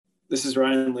This is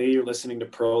Ryan Lee. You're listening to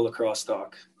Pro Lacrosse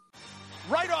Talk.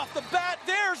 Right off the bat,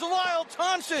 there's Lyle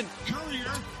Thompson.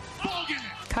 Courier, Bogan.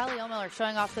 Carly Ohlmiller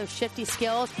showing off those shifty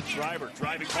skills. Driver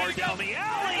driving hard down the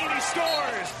alley, and he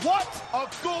scores. What a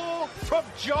goal from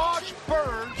Josh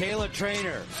Byrne. Kayla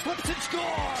Trainer flips and scores.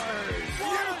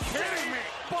 You're kidding me.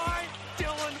 By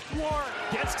Dylan Ward.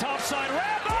 Gets topside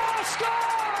wrap. Oh,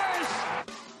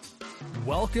 scores!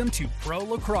 Welcome to Pro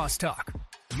Lacrosse Talk,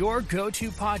 your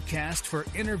go-to podcast for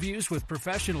interviews with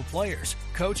professional players,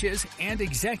 coaches, and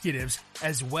executives,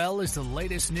 as well as the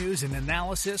latest news and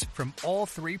analysis from all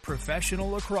three professional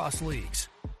lacrosse leagues.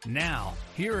 Now,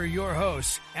 here are your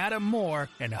hosts, Adam Moore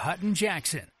and Hutton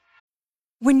Jackson.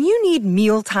 When you need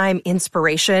mealtime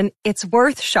inspiration, it's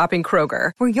worth shopping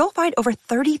Kroger, where you'll find over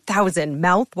 30,000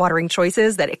 mouth-watering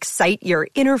choices that excite your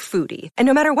inner foodie. And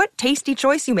no matter what tasty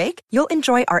choice you make, you'll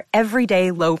enjoy our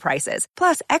everyday low prices,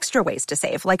 plus extra ways to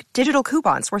save, like digital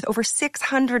coupons worth over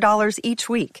 $600 each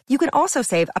week. You can also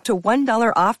save up to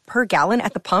 $1 off per gallon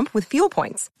at the pump with fuel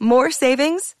points. More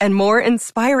savings and more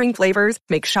inspiring flavors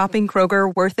make shopping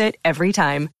Kroger worth it every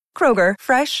time. Kroger,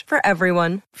 fresh for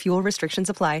everyone. Fuel restrictions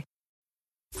apply.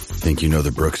 Think you know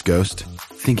the Brooks Ghost?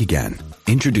 Think again.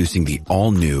 Introducing the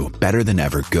all-new,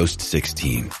 better-than-ever Ghost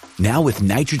 16. Now with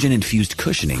nitrogen-infused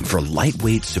cushioning for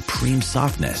lightweight, supreme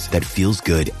softness that feels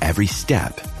good every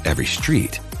step, every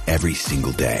street, every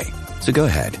single day. So go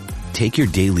ahead, take your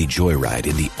daily joyride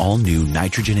in the all-new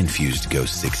nitrogen-infused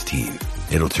Ghost 16.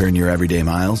 It'll turn your everyday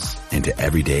miles into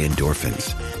everyday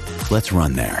endorphins. Let's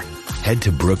run there. Head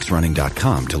to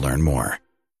brooksrunning.com to learn more.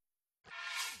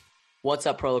 What's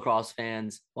up, Pro Lacrosse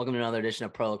fans? Welcome to another edition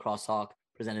of Pro Lacrosse Talk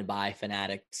presented by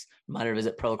Fanatics. Reminder to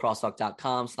visit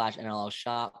prolacrossetalk.com/NLL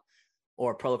shop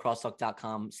or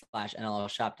prolacrossetalk.com/NLL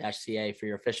shop-CA for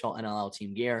your official NLL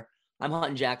team gear. I'm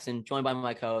Hutton Jackson, joined by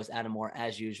my co-host Adam Moore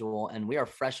as usual, and we are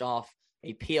fresh off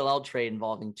a PLL trade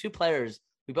involving two players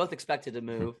we both expected to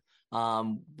move.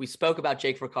 We spoke about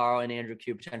Jake Vaccaro and Andrew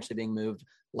Kew potentially being moved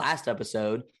last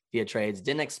episode via trades.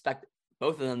 Didn't expect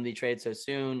both of them to be traded so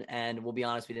soon, and we'll be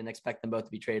honest, we didn't expect them both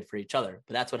to be traded for each other,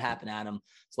 but that's what happened, Adam.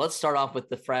 So let's start off with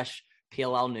the fresh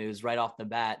PLL news right off the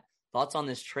bat. Thoughts on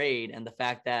this trade and the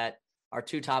fact that our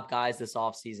two top guys this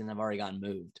offseason have already gotten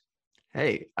moved?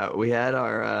 Hey, we had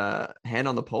our hand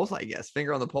on the pulse, I guess,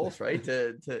 finger on the pulse, right?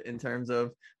 to in terms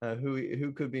of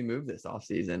who could be moved this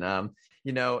offseason.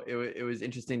 It was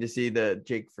interesting to see the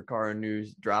Jake Vaccaro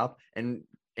news drop, and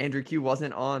Andrew Kew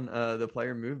wasn't on the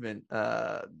player movement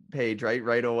page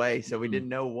right away, so we didn't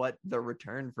know what the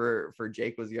return for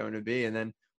Jake was going to be. And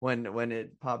then when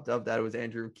it popped up that it was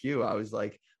Andrew Kew, I was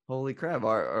like, holy crap,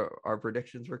 our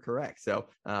predictions were correct. So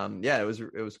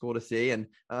it was cool to see, and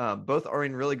both are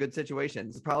in really good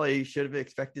situations. Probably should have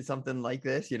expected something like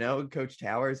this, Coach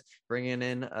Towers bringing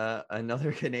in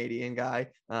another Canadian guy,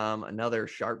 another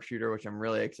sharpshooter, which I'm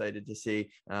really excited to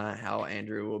see how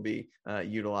Andrew will be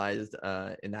utilized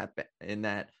in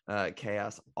that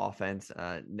chaos offense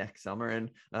next summer. And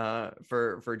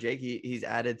for Jake, he's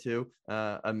added to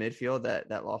a midfield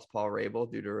that lost Paul Rabel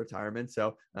due to retirement.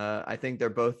 So I think they're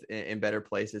both in better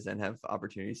places and have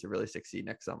opportunities to really succeed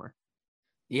next summer.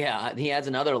 Yeah, he adds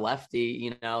another lefty.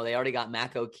 They already got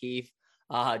Mac O'Keefe,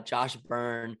 Josh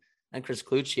Byrne, and Chris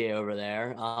Cloutier over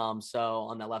there. So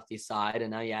on the lefty side,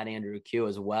 and now you add Andrew Kew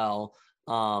as well.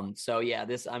 This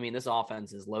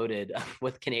offense is loaded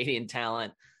with Canadian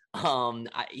talent.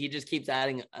 He just keeps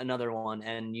adding another one,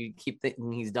 and you keep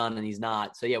thinking he's done, and he's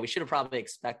not. So yeah, we should have probably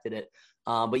expected it.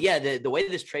 The way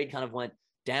this trade kind of went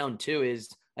down too is,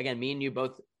 again, me and you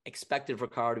both expected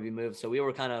Vaccaro to be moved. So we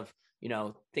were kind of,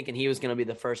 thinking he was going to be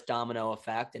the first domino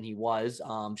effect, and he was.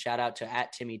 Shout out to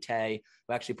 @TimmyTay,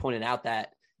 who actually pointed out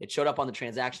that it showed up on the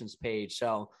transactions page.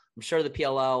 So I'm sure the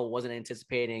PLL wasn't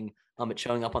anticipating it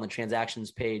showing up on the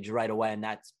transactions page right away, and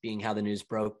that's being how the news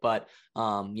broke. But,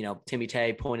 Timmy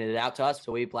Tay pointed it out to us,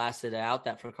 so we blasted it out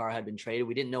that Vaccaro had been traded.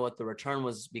 We didn't know what the return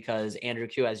was because Andrew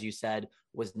Kew, as you said,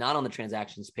 was not on the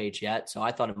transactions page yet. So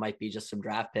I thought it might be just some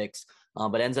draft picks,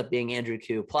 but ends up being Andrew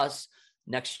Kew plus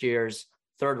next year's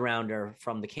third rounder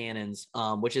from the Cannons,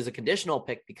 which is a conditional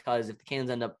pick because if the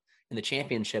Cannons end up in the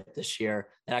championship this year,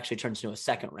 that actually turns into a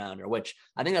second rounder, which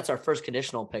I think that's our first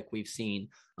conditional pick we've seen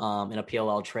in a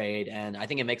PLL trade. And I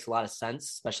think it makes a lot of sense,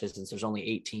 especially since there's only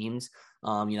 8 teams.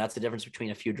 That's the difference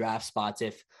between a few draft spots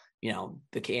if,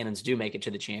 the Cannons do make it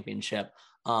to the championship.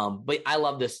 But I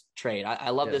love this trade.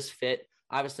 I love this fit.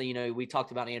 Obviously, we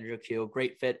talked about Andrew Kew,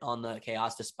 great fit on the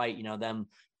Chaos, despite, them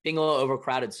being a little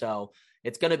overcrowded. So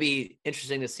it's going to be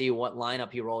interesting to see what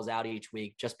lineup he rolls out each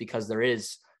week, just because there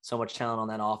is so much talent on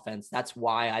that offense. That's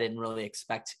why I didn't really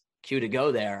expect Q to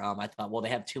go there. I thought, well, they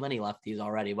have too many lefties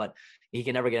already, but he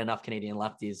can never get enough Canadian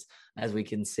lefties, as we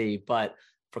can see. But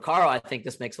for Caro, I think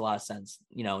this makes a lot of sense.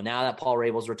 Now that Paul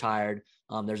Rabel's retired,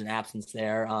 there's an absence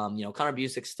there. Connor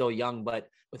Busic's still young, but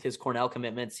with his Cornell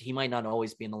commitments, he might not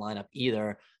always be in the lineup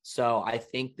either. So I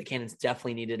think the Cannons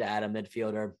definitely needed to add a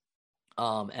midfielder.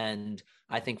 And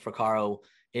I think for Caro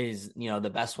is,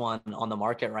 the best one on the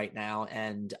market right now.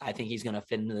 And I think he's going to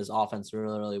fit into this offense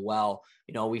really, really well.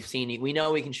 We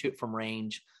know he can shoot from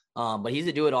range, but he's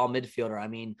a do-it-all midfielder. I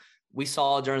mean, we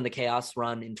saw during the Chaos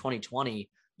run in 2020,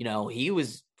 he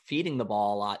was feeding the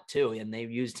ball a lot too, and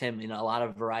they've used him in a lot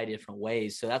of variety of different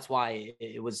ways. So that's why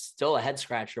it was still a head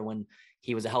scratcher when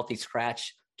he was a healthy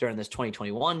scratch during this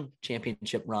 2021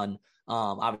 championship run.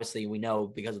 Obviously, we know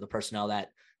because of the personnel that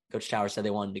Coach Towers said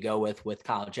they wanted to go with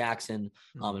Kyle Jackson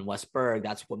and Wes Berg.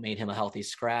 That's what made him a healthy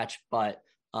scratch. But,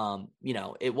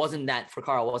 it wasn't that for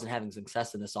Carl wasn't having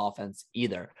success in this offense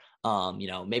either.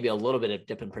 Maybe a little bit of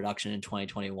dip in production in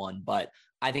 2021, but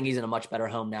I think he's in a much better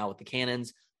home now with the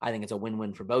Cannons. I think it's a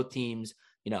win-win for both teams.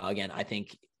 Again, I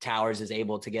think Towers is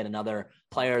able to get another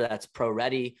player that's pro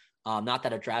ready. Not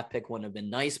that a draft pick wouldn't have been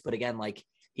nice, but again,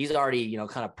 he's already,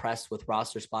 kind of pressed with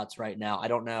roster spots right now. I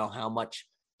don't know how much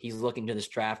he's looking to this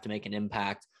draft to make an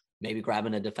impact, maybe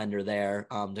grabbing a defender there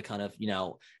to kind of,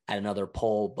 add another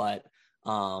pull. But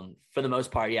for the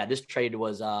most part, yeah, this trade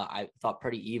was, I thought,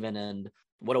 pretty even, and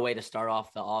what a way to start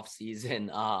off the off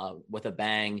season with a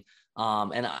bang.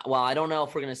 While I don't know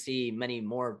if we're going to see many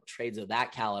more trades of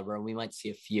that caliber, we might see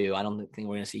a few. I don't think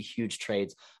we're going to see huge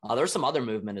trades. There's some other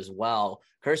movement as well.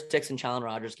 Curtis Dixon, Challen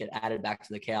Rogers get added back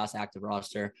to the Chaos active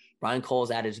roster. Brian Cole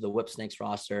is added to the Whip Snakes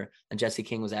roster, and Jesse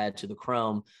King was added to the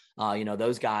Chrome.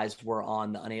 Those guys were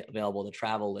on the unavailable to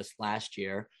travel list last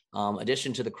year.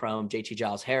 Addition to the Chrome, JT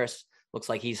Giles Harris looks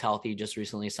like he's healthy, just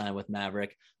recently signed with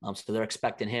Maverick. So they're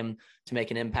expecting him to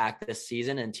make an impact this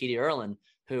season. And TD Erlin,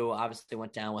 who obviously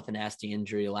went down with a nasty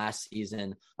injury last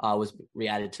season, was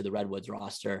re-added to the Redwoods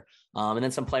roster. And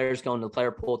then some players going to the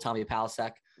player pool. Tommy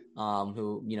Palasek,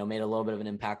 who, made a little bit of an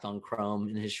impact on Chrome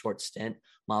in his short stint.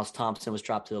 Miles Thompson was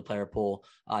dropped to the player pool.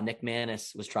 Nick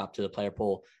Manis was dropped to the player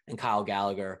pool. And Kyle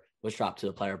Gallagher was dropped to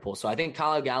the player pool. So I think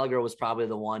Kyle Gallagher was probably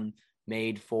the one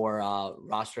made for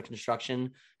roster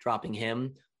construction, dropping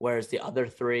him. Whereas the other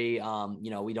three,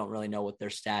 we don't really know what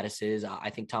their status is. I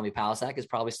think Tommy Palasek is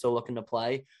probably still looking to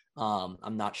play.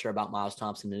 I'm not sure about Miles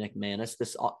Thompson and Nick Manis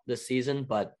this season,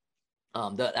 but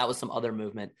that was some other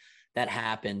movement that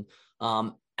happened.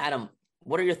 Adam,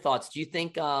 what are your thoughts? Do you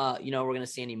think, we're going to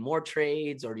see any more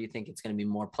trades, or do you think it's going to be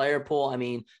more player pool? I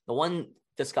mean, the one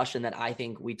discussion that I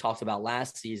think we talked about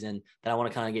last season that I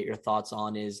want to kind of get your thoughts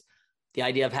on is the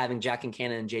idea of having Jack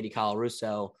Kincannon and JD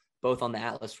Colarusso both on the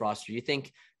Atlas roster. Do you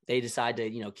think they decide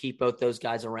to, keep both those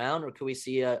guys around, or could we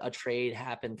see a trade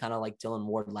happen kind of like Dylan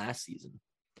Ward last season?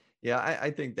 Yeah, I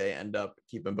think they end up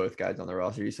keeping both guys on the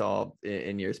roster. You saw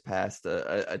in years past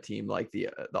a team like the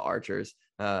Archers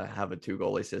have a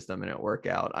 2-goalie system and it work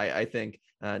out. I think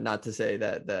not to say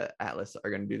that the Atlas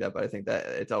are going to do that, but I think that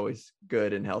it's always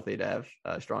good and healthy to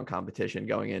have strong competition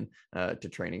going in to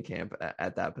training camp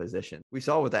at that position. We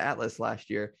saw with the Atlas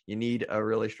last year, you need a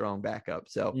really strong backup.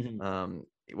 So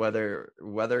whether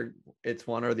it's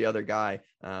one or the other guy,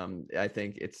 I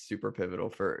think it's super pivotal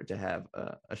to have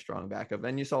a strong backup.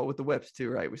 And you saw it with the Whips too,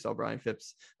 right? We saw Brian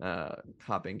Phipps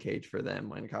hopping cage for them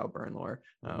when Kyle Bernlohr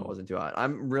wasn't too hot.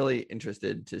 I'm really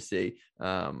interested to see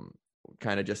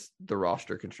kind of just the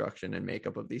roster construction and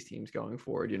makeup of these teams going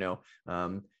forward.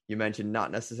 You mentioned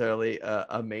not necessarily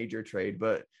a major trade,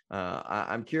 but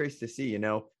I'm curious to see,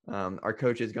 our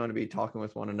coach is going to be talking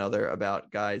with one another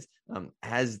about guys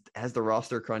as the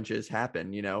roster crunches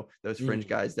happen, those fringe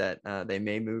guys that they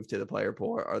may move to the player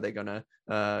pool. Are they going to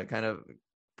kind of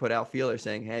put out feelers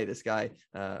saying, hey, this guy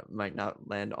might not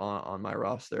land on my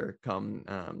roster come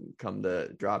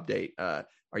the drop date.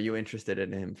 Are you interested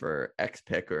in him for X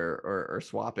pick or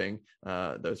swapping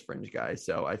those fringe guys?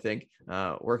 So I think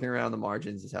working around the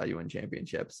margins is how you win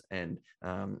championships. And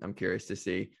I'm curious to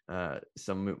see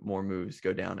some more moves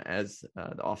go down as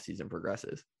the offseason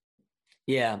progresses.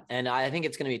 Yeah. And I think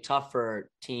it's going to be tough for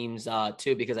teams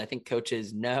too, because I think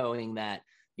coaches knowing that,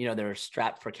 they're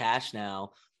strapped for cash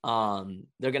now,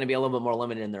 they're going to be a little bit more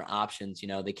limited in their options.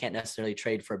 They can't necessarily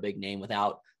trade for a big name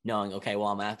without knowing, okay, well,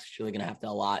 I'm actually going to have to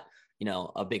allot,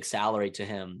 a big salary to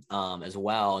him as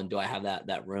well. And do I have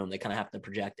that room? They kind of have to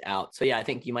project out. So yeah, I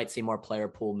think you might see more player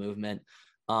pool movement.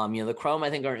 The Chrome,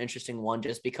 I think, are an interesting one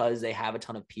just because they have a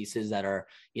ton of pieces that are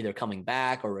either coming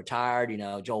back or retired.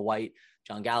 Joel White,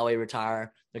 John Galloway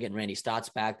retire. They're getting Randy Stotts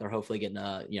back. They're hopefully getting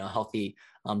a healthy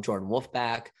Jordan Wolf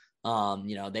back.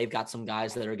 They've got some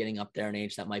guys that are getting up there in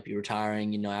age that might be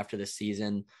retiring, after this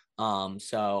season.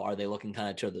 So are they looking kind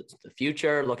of to the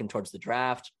future, looking towards the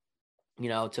draft,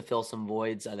 to fill some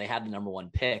voids? They have the number 1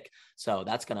 pick. So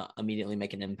that's going to immediately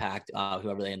make an impact,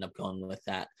 whoever they end up going with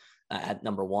that at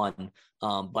number 1.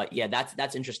 But yeah,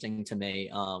 that's interesting to me,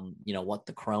 what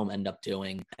the Chrome end up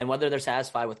doing and whether they're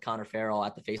satisfied with Connor Farrell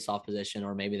at the faceoff position,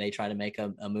 or maybe they try to make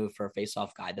a move for a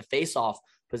faceoff guy. The faceoff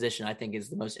position, I think, is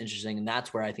the most interesting. And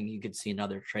that's where I think you could see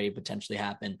another trade potentially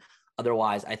happen.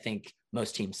 Otherwise, I think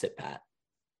most teams sit pat.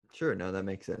 Sure. No, that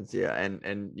makes sense. Yeah.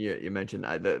 And you mentioned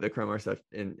the Chrome are such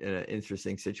in an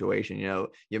interesting situation.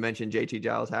 You mentioned JT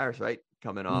Giles Harris, right?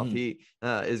 Coming off. Mm-hmm. He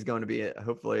is going to be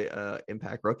hopefully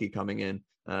impact rookie coming in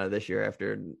this year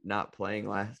after not playing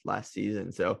last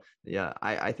season. So yeah,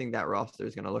 I think that roster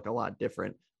is going to look a lot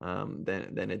different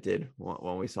than it did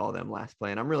when we saw them last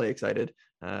play. And I'm really excited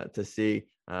to see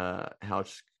how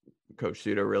Coach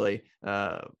Suter really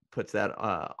puts that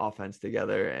offense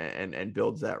together and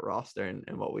builds that roster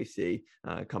and what we see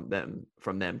from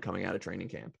them coming out of training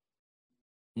camp.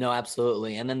 No,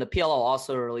 absolutely. And then the PLL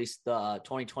also released the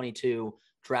 2022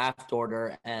 draft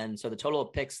order. And so the total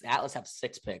of picks, the Atlas have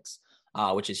 6 picks,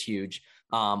 which is huge.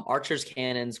 Archers,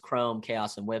 Cannons, Chrome,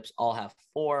 Chaos, and Whips all have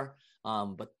 4.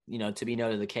 But, to be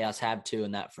noted, the Chaos have 2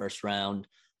 in that first round.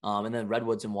 And then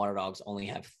Redwoods and Water Dogs only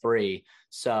have 3.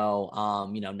 So,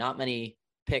 not many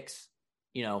picks,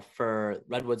 for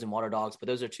Redwoods and Water Dogs, but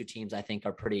those are 2 teams I think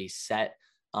are pretty set.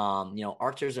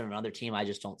 Archers are another team. I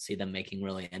just don't see them making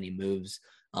really any moves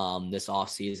this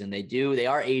offseason. They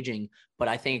are aging, but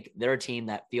I think they're a team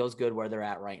that feels good where they're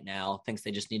at right now, thinks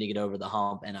they just need to get over the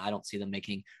hump. And I don't see them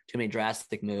making too many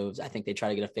drastic moves. I think they try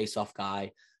to get a face-off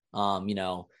guy,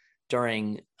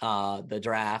 during the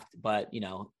draft, but,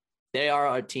 they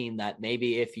are a team that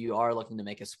maybe if you are looking to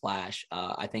make a splash,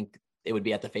 I think it would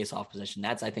be at the face-off position.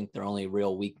 That's, I think, their only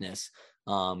real weakness.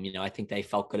 I think they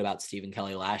felt good about Stephen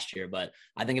Kelly last year, but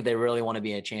I think if they really want to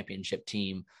be a championship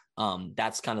team,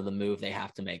 that's kind of the move they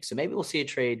have to make. So maybe we'll see a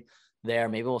trade there.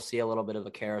 Maybe we'll see a little bit of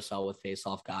a carousel with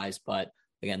face-off guys, but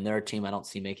again, they're a team I don't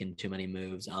see making too many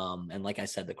moves. And like I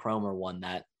said, the Chrome are one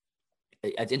that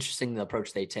it's interesting the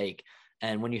approach they take.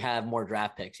 And when you have more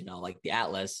draft picks, like the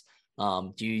Atlas,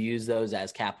 do you use those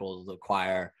as capital to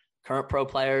acquire current pro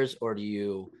players, or do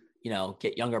you,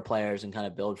 get younger players and kind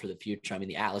of build for the future? I mean,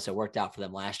 the Atlas, it worked out for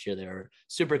them last year. They were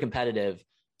super competitive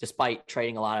despite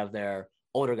trading a lot of their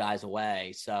older guys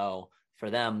away. So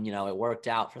for them, it worked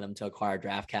out for them to acquire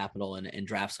draft capital and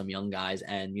draft some young guys.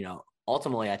 And,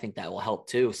 ultimately, I think that will help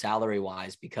too, salary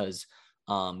wise, because,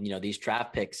 these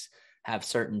draft picks have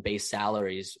certain base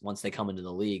salaries once they come into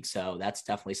the league. So that's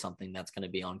definitely something that's going to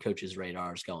be on coaches'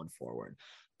 radars going forward.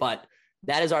 But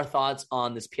that is our thoughts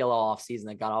on this PLL offseason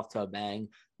that got off to a bang.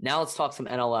 Now let's talk some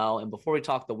NLL. And before we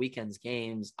talk the weekend's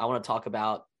games, I want to talk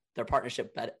about their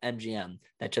partnership at MGM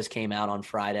that just came out on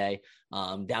Friday,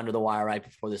 down to the wire right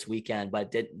before this weekend.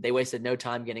 But they wasted no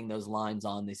time getting those lines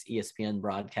on this ESPN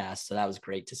broadcast. So that was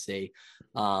great to see.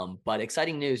 But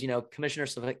exciting news, Commissioner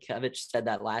Savicevic said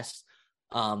that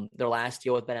their last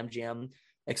deal with BetMGM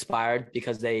expired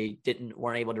because they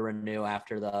weren't able to renew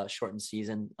after the shortened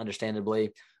season,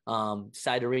 understandably.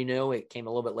 Decided to renew. It came a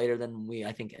little bit later than we,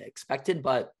 I think, expected,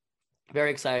 but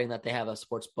very exciting that they have a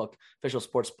official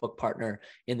sports book partner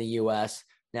in the U.S.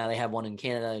 Now they have one in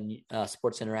Canada, and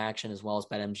Sports Interaction, as well as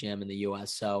BetMGM in the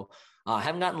U.S. So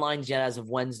haven't gotten lines yet as of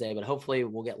Wednesday, but hopefully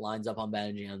we'll get lines up on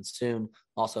BetMGM soon.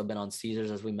 Also been on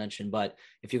Caesars, as we mentioned. But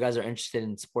if you guys are interested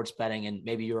in sports betting and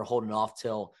maybe you were holding off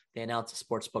till they announce a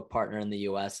sports book partner in the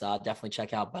U.S., definitely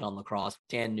check out Bet on Lacrosse.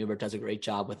 Dan Newbert does a great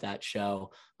job with that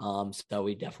show. So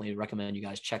we definitely recommend you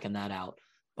guys checking that out.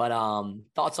 But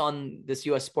thoughts on this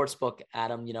U.S. sportsbook,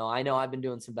 Adam? I know I've been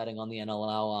doing some betting on the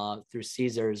NLL through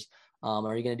Caesars.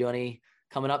 Are you going to do any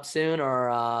coming up soon,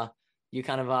 or you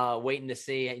kind of waiting to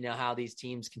see, how these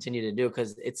teams continue to do?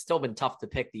 Because it's still been tough to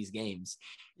pick these games.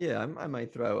 Yeah, I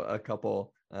might throw a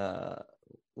couple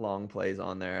long plays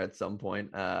on there at some point.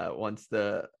 Once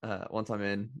I'm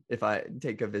in, if I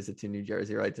take a visit to New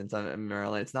Jersey, right, since I'm in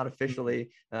Maryland, it's not officially,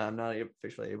 I'm not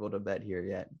officially able to bet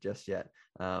here just yet.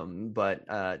 But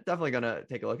definitely going to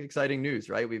take a look. Exciting news,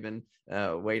 right? We've been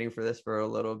waiting for this for a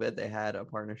little bit. They had a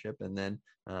partnership, and then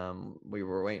we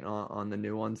were waiting on the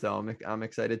new one. So I'm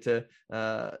excited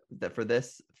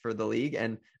for the league.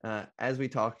 And as we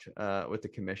talked with the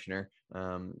commissioner,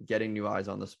 getting new eyes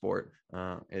on the sport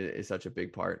is such a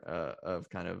big part of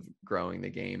kind of growing the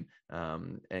game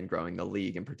and growing the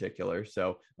league in particular.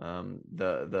 So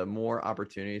the more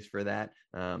opportunities for that,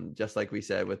 just like we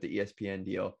said with the ESPN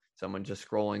deal, someone just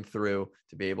scrolling through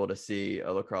to be able to see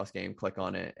a lacrosse game, click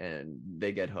on it, and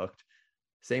they get hooked.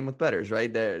 Same with bettors,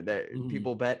 right?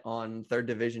 People bet on third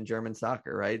division German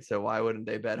soccer, right? So why wouldn't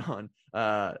they bet on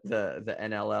the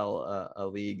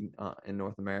NLL league in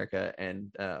North America?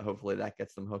 And hopefully that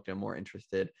gets them hooked and more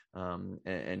interested,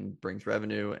 and brings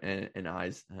revenue and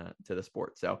eyes to the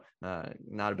sport. So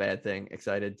not a bad thing.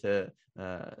 Excited to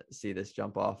see this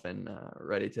jump off, and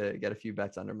ready to get a few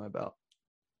bets under my belt.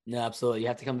 No, absolutely. You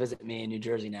have to come visit me in New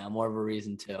Jersey now. More of a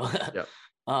reason to. Yep.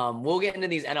 We'll get into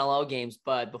these NLL games,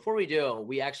 but before we do,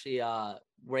 we actually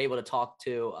were able to talk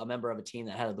to a member of a team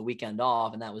that had the weekend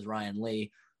off, and that was Ryan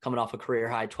Lee, coming off a career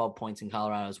high 12 points in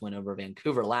Colorado's win over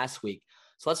Vancouver last week.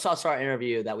 So let's toss our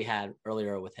interview that we had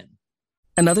earlier with him.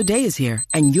 Another day is here,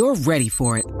 and you're ready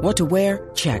for it. What to wear?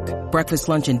 Check. Breakfast,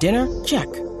 lunch, and dinner? Check.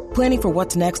 Planning for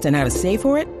what's next and how to save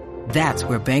for it? That's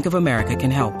where Bank of America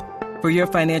can help. For your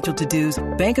financial to-dos,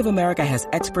 Bank of America has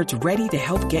experts ready to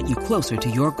help get you closer to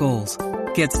your goals.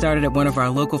 Get started at one of our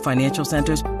local financial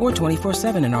centers or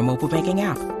 24/7 in our mobile banking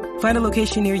app. Find a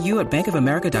location near you at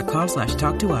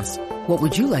bankofamerica.com/talktous. What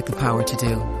would you like the power to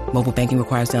do? Mobile banking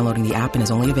requires downloading the app and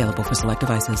is only available for select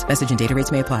devices. Message and data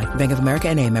rates may apply. Bank of America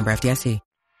N.A., member FDIC.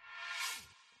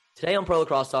 Today on Pro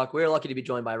Lacrosse Talk, we're lucky to be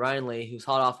joined by Ryan Lee, who's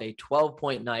hot off a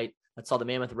 12-point night that saw the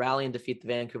Mammoth rally and defeat the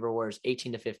Vancouver Warriors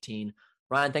 18-15.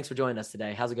 Ryan, thanks for joining us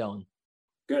today. How's it going?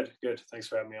 Good. Thanks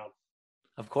for having me on.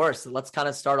 Of course. Let's kind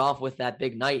of start off with that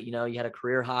big night. You know, you had a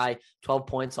career high 12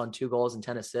 points on 2 goals and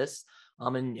 10 assists.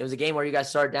 And it was a game where you guys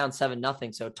started down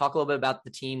 7-0. So talk a little bit about the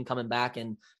team coming back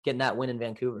and getting that win in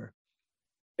Vancouver.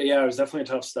 Yeah, it was definitely a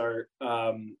tough start.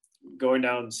 Going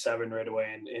down 7 right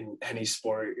away in any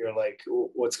sport, you're like,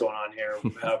 what's going on here?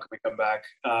 How can we come back?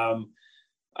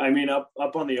 I mean, up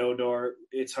on the O-door,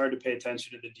 it's hard to pay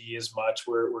attention to the D as much.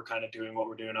 We're kind of doing what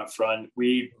we're doing up front.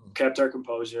 We kept our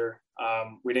composure.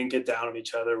 We didn't get down on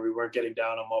each other. We weren't getting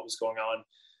down on what was going on.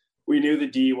 We knew the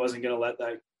D wasn't going to let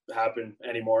that happen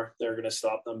anymore. They were going to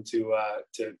stop them to I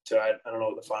don't know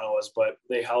what the final was, but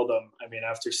they held them. I mean,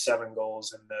 after 7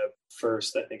 goals in the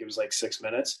first, I think it was like 6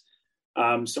 minutes.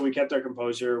 So we kept our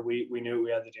composure. We knew what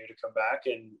we had to do to come back,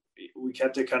 and we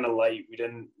kept it kind of light. We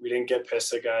didn't get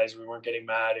pissed at guys. We weren't getting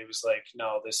mad. It was like,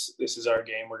 no, this is our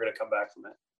game. We're going to come back from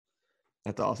it.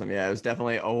 That's awesome. Yeah, it was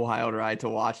definitely a wild ride to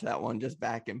watch that one, just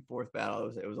back and forth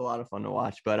battle. It was a lot of fun to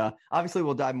watch. But obviously,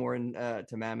 we'll dive more into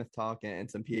Mammoth talk and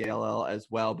some PLL as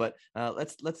well. But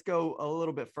let's go a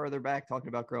little bit further back, talking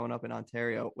about growing up in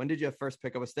Ontario. When did you first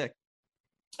pick up a stick?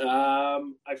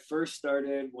 I first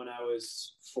started when I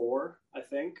was 4. I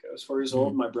think I was 4 years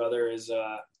old. My brother is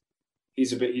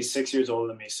he's 6 years older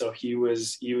than me, so he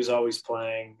was always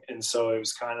playing, and so it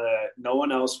was kind of no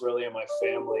one else really in my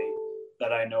family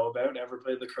that I know about ever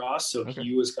played lacrosse. So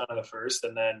he was kind of the first,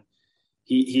 and then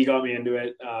he got me into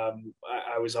it.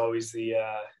 I was always the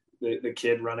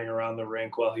kid running around the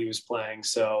rink while he was playing.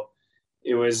 So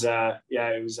it was, I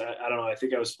don't know. I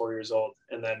think I was 4 years old,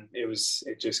 and then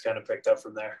it just kind of picked up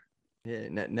from there. Yeah.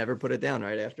 Never put it down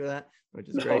right after that, which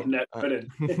is great.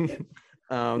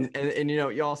 And, you know,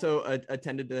 you also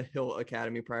attended the Hill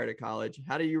Academy prior to college.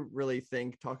 How do you really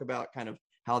talk about kind of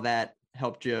how that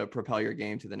helped you propel your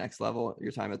game to the next level,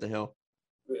 your time at the Hill?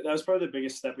 That was probably the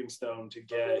biggest stepping stone to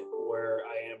get where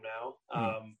I am now.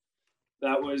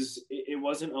 It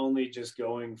wasn't only just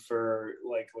going for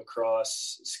like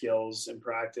lacrosse skills and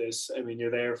practice. I mean, you're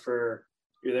there for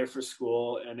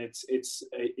school, and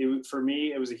for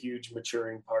me, it was a huge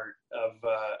maturing part of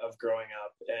growing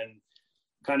up and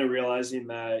kind of realizing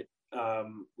that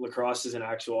lacrosse is an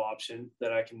actual option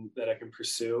that I can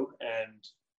pursue, and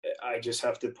I just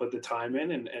have to put the time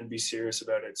in and be serious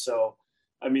about it. So,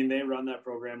 I mean, they run that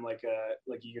program like a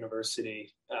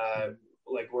university.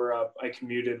 Like I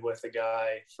commuted with a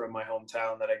guy from my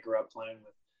hometown that I grew up playing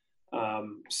with.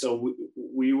 So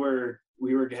we were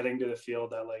getting to the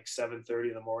field at like 7:30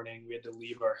 in the morning. We had to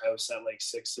leave our house at like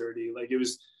 6:30. Like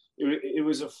it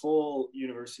was a full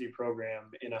university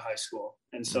program in a high school.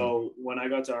 And so when I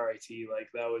got to RIT, like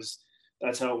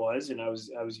that's how it was. And I was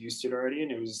used to it already.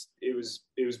 And it was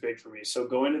big for me. So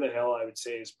going to the Hill, I would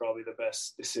say, is probably the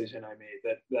best decision I made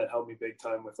that helped me big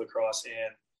time with lacrosse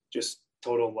and just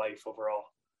total life overall.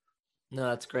 No,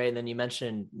 that's great. And then you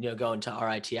mentioned, going to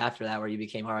RIT after that, where you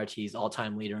became RIT's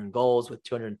all-time leader in goals with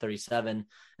 237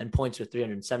 and points with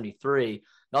 373. You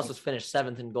also finished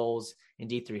 7th in goals in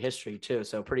D3 history too.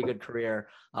 So pretty good career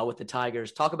with the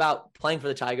Tigers. Talk about playing for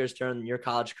the Tigers during your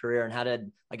college career, and how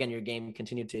did, again, your game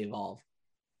continue to evolve?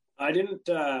 I didn't,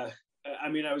 I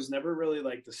was never really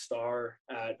like the star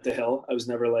at the Hill. I was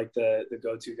never like the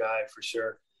go-to guy for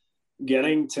sure.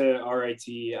 Getting to RIT,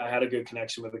 I had a good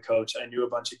connection with the coach. I knew a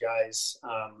bunch of guys.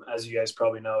 As you guys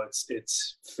probably know, it's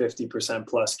 50%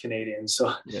 plus Canadians.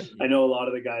 So yeah. I know a lot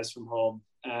of the guys from home.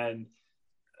 And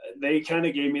they kind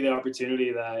of gave me the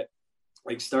opportunity that,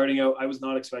 like, starting out, I was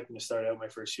not expecting to start out my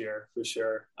first year for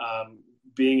sure.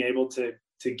 Being able to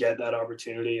get that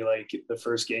opportunity, like the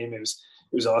first game, it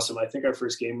was awesome. I think our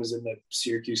first game was in the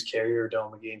Syracuse Carrier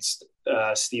Dome against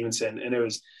Stevenson, and it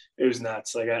was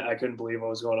nuts. Like I couldn't believe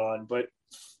what was going on, but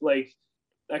like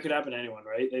that could happen to anyone,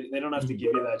 right? They don't have to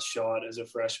give you that shot as a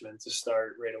freshman to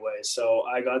start right away. So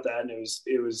I got that, and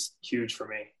it was huge for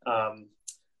me.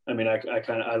 I mean,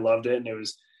 I loved it, and it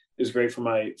was great for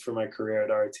my career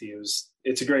at RIT.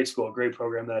 It's a great school, great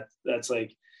program. That's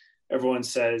like everyone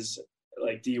says,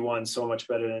 like D1 so much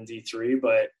better than D3,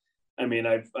 but I mean,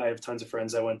 I have tons of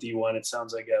friends that went D1. It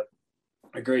sounds like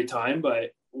a great time,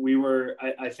 but we were,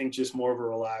 I think, just more of a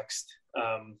relaxed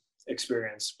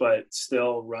experience, but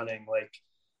still running like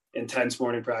intense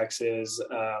morning practices,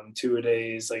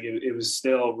 2-a-days. Like it was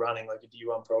still running like a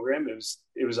D1 program.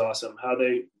 It was awesome. How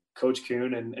Coach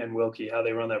Kuhn and Wilkie, how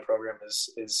they run that program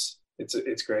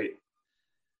it's great.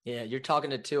 Yeah, you're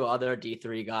talking to two other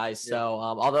D3 guys. So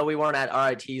although we weren't at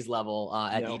RIT's level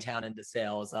at E-Town and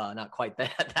DeSales, not quite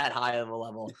that high of a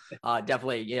level,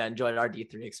 definitely enjoyed our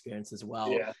D3 experience as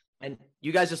well. Yeah. And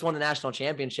you guys just won the national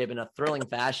championship in a thrilling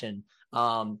fashion.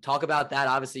 Talk about that.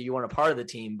 Obviously, you weren't a part of the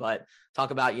team, but talk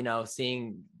about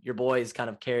seeing your boys kind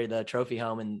of carry the trophy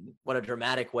home, and what a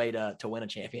dramatic way to win a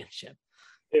championship.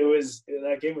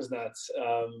 That game was nuts.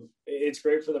 It's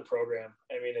great for the program.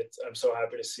 I mean, I'm so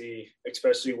happy to see,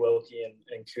 especially Wilkie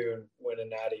and Kuhn win a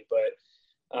natty, but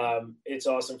it's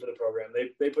awesome for the program.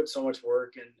 They put so much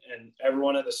work, and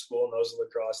everyone at the school knows the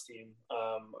lacrosse team,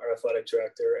 our athletic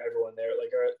director, everyone there.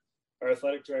 Like our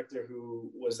athletic director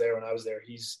who was there when I was there,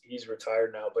 he's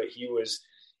retired now, but he was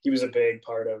a big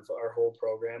part of our whole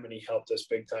program, and he helped us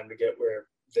big time to get where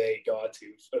they got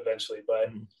to eventually.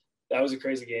 But that was a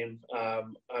crazy game.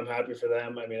 I'm happy for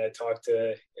them. I mean,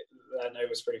 that night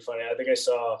was pretty funny. I think I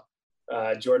saw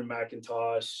Jordan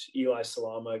McIntosh, Eli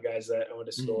Salama, guys that I went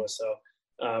to school with. So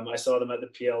I saw them at the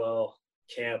PLL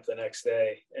camp the next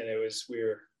day, and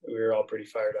we were all pretty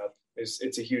fired up.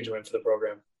 It's a huge win for the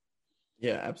program.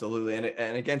 Yeah, absolutely.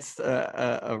 And against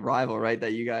a rival, right,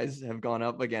 that you guys have gone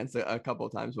up against a couple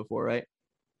of times before, right?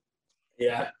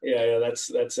 Yeah. That's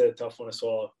a tough one to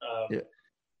swallow.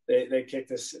 They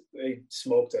kicked us, they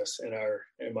smoked us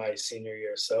in my senior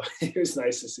year. So it was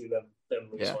nice to see them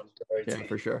lose one. Yeah,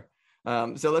 for sure.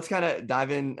 So let's kind of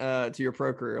dive in to your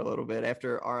pro career a little bit.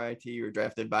 After RIT, you were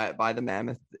drafted by the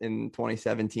Mammoth in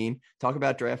 2017. Talk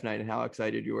about draft night and how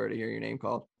excited you were to hear your name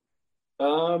called.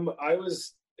 I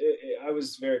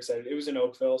was very excited. It was in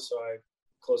Oakville, so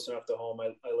close enough to home. I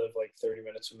live like 30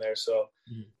 minutes from there. So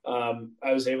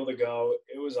I was able to go.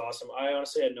 It was awesome. I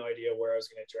honestly had no idea where I was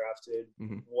going to get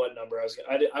drafted, what number I was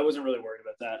going to. I wasn't really worried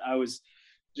about that. I was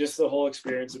just the whole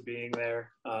experience of being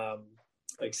there,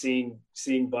 like seeing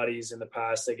buddies in the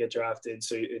past that get drafted.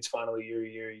 So it's finally your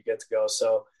year, you get to go.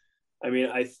 So, I mean,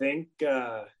 I think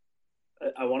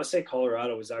I want to say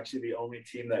Colorado was actually the only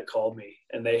team that called me,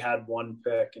 and they had one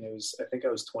pick, and I think I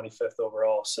was 25th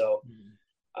overall. So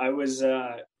I was,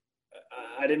 I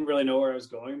didn't really know where I was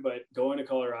going, but going to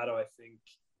Colorado, I think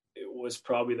it was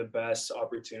probably the best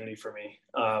opportunity for me.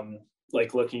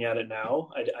 Like looking at it now,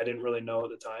 I didn't really know at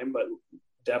the time, but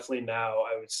definitely now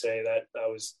I would say that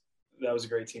was a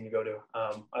great team to go to.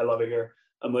 I love it here.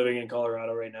 I'm living in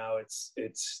Colorado right now. It's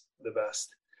the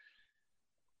best.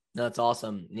 That's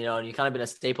awesome. And you kind of been a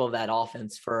staple of that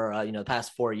offense for, the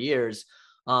past 4 years.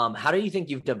 How do you think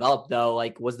you've developed though?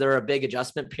 Like, was there a big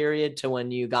adjustment period to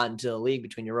when you got into the league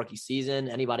between your rookie season?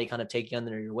 Anybody kind of take you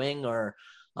under your wing, or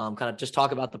kind of just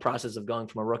talk about the process of going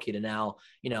from a rookie to now,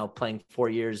 playing 4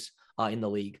 years in the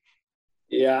league?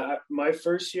 Yeah. My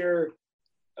first year,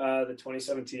 the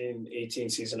 2017-18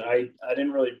 season, I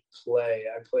didn't really play.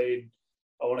 I played,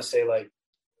 I want to say like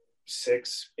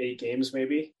 6-8 games,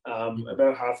 maybe,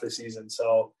 about half the season.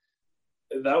 So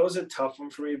that was a tough one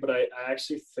for me, but I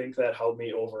actually think that helped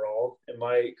me overall in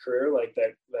my career. Like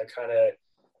that kind of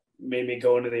made me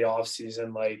go into the off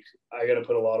season. Like, I got to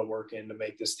put a lot of work in to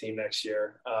make this team next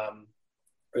year.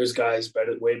 There's guys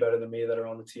way better than me that are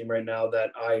on the team right now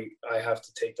that I have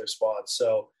to take their spots.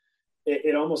 So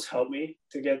it almost helped me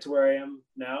to get to where I am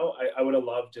now. I would have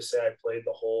loved to say I played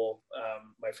the whole,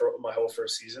 my whole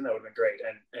first season. That would have been great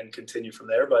and continue from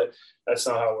there, but that's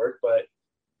not how it worked. But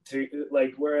to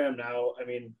like where I am now, I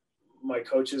mean, my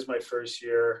coaches, my first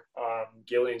year,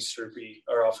 Gilly and Stroopy,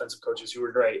 our offensive coaches, who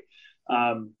were great.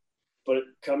 But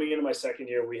coming into my second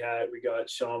year, we got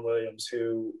Sean Williams,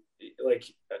 who, like,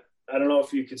 I don't know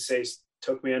if you could say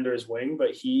took me under his wing,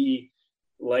 but he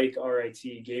like RIT,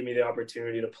 gave me the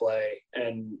opportunity to play,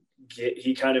 and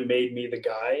he kind of made me the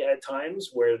guy at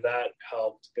times where that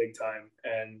helped big time.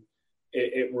 And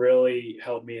it really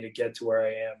helped me to get to where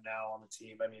I am now on the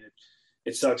team. I mean,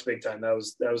 it sucks big time. That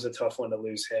was a tough one to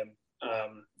lose him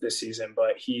this season,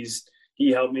 but he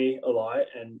helped me a lot,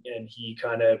 and he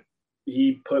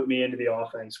put me into the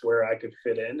offense where I could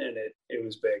fit in, and it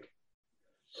was big.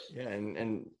 Yeah,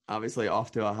 and obviously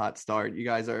off to a hot start. You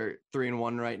guys are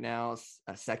 3-1 right now,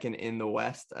 second in the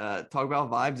West. Talk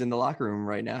about vibes in the locker room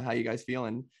right now. How you guys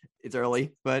feeling? It's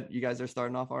early, but you guys are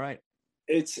starting off all right.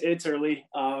 It's early,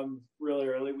 really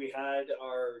early. We had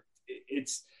our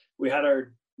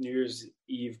New Year's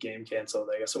Eve game canceled,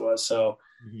 I guess it was. So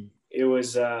it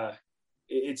was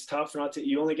it's tough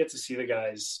you only get to see the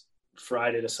guys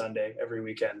Friday to Sunday every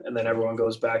weekend, and then everyone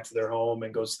goes back to their home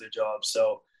and goes to their jobs.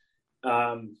 So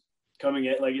coming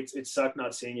in, like it sucked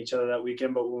not seeing each other that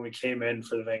weekend, but when we came in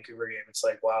for the Vancouver game, it's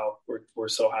like, wow, we're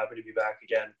so happy to be back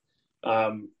again.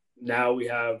 Now we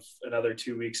have another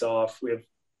 2 weeks off. We have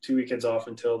 2 weekends off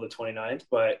until the 29th,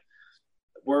 but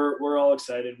we're all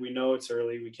excited. We know it's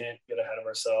early. We can't get ahead of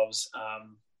ourselves.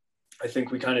 I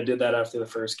think we kind of did that after the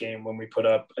first game when we put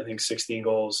up, I think, 16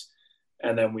 goals.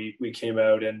 And then we came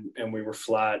out and we were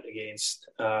flat against,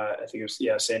 I think it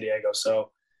was, San Diego.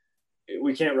 So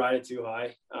we can't ride it too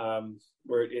high.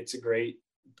 It's a great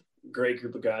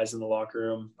group of guys in the locker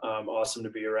room. Awesome to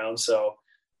be around. So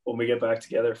when we get back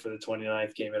together for the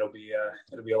 29th game, it'll be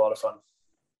a lot of fun.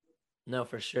 No,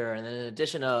 for sure. And then in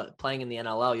addition to playing in the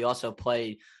NLL, you also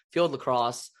played field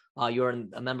lacrosse. You're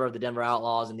a member of the Denver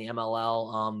Outlaws in the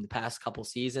MLL the past couple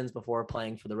seasons before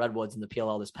playing for the Redwoods in the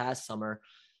PLL this past summer.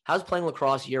 How's playing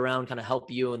lacrosse year round kind of help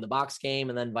you in the box game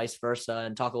and then vice versa?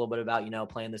 And talk a little bit about,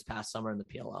 playing this past summer in the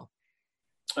PLL.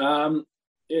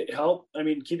 It helped. I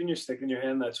mean, keeping your stick in your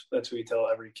hand, that's what we tell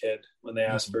every kid when they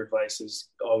ask for advice, is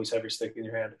always have your stick in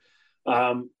your hand.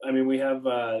 I mean, we have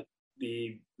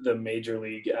the major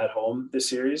league at home this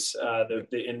series,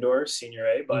 the indoor senior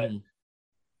A, but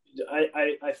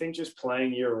I think just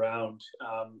playing year round,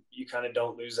 you kind of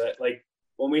don't lose that. Like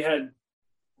when we had,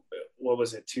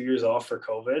 2 years off for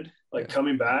COVID,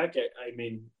 coming back, I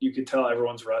mean, you could tell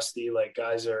everyone's rusty. Like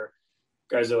guys are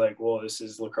like, whoa, this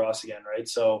is lacrosse again. Right.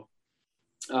 So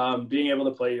being able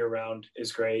to play year round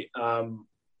is great.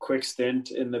 Quick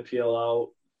stint in the PLL.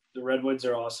 The Redwoods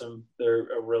are awesome.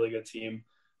 They're a really good team.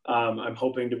 I'm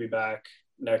hoping to be back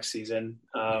next season.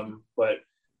 But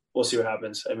we'll see what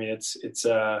happens. I mean, it's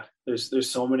there's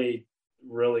so many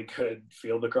really good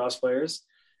field lacrosse players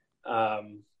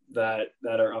that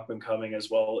are up and coming as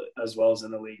well as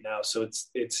in the league now. So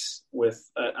it's with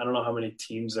I don't know how many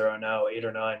teams there are now, 8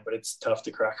 or 9, but it's tough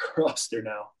to crack a roster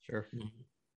now. Sure.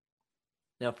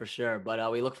 No, for sure.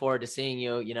 But we look forward to seeing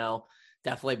you,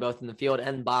 definitely both in the field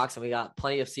and box, and we got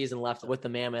plenty of season left with the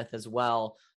Mammoth as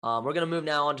well. We're going to move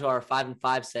now on to our 5 and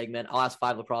 5 segment. I'll ask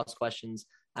 5 lacrosse questions.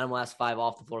 Adam will ask 5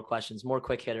 off the floor questions, more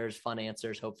quick hitters, fun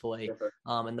answers, hopefully.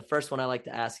 And the first one I like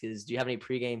to ask is, do you have any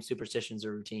pregame superstitions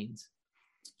or routines?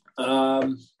 A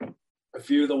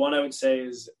few. The one I would say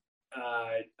is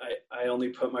I only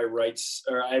put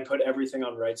I put everything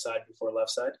on right side before left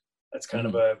side. That's kind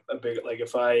of a big, like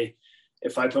if I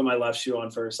put my left shoe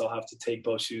on first, I'll have to take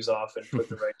both shoes off and put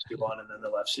the right shoe on and then the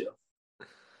left shoe.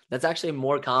 That's actually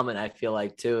more common, I feel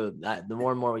like, too. The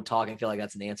more and more we talk, I feel like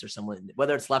that's an answer. Someone,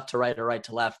 whether it's left to right or right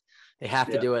to left, they have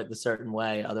to do it the certain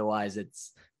way. Otherwise, it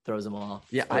throws them off.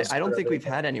 Yeah, I don't think we've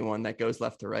had anyone that goes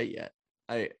left to right yet.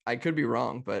 I could be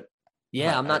wrong, but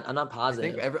yeah, I'm not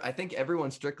positive. I think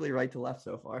everyone's strictly right to left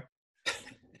so far.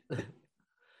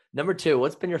 Number 2,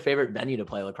 what's been your favorite venue to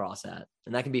play lacrosse at?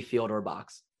 And that can be field or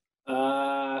box.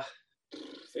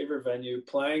 Favorite venue,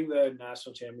 playing the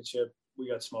national championship, we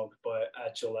got smoked, but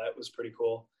at Gillette was pretty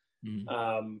cool.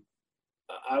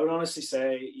 I would honestly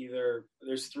say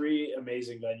there's 3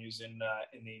 amazing venues in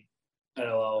the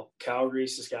NLL: Calgary,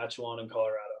 Saskatchewan, and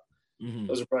Colorado.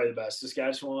 Those are probably the best.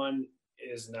 Saskatchewan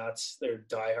is nuts. They're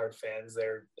diehard fans.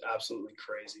 They're absolutely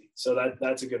crazy. So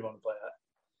that's a good one to play at.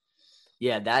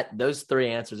 Yeah, those 3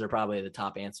 answers are probably the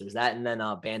top answers. That and then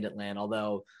Banditland,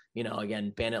 although,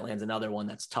 again, Banditland's another one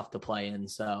that's tough to play in.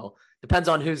 So depends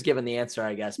on who's given the answer,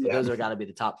 I guess. But those are got to be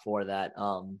the top 4 that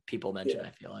people mention, I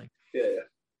feel like. Yeah.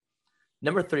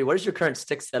 Number 3, what is your current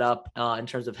stick setup in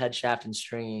terms of head, shaft, and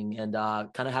stringing? And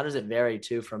kind of how does it vary,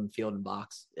 too, from field and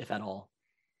box, if at all?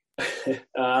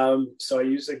 So I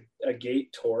use a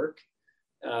Gate Torque,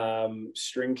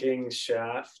 String King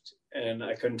shaft, and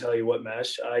I couldn't tell you what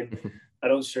mesh. I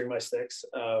don't string my sticks.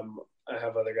 I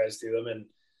have other guys do them, and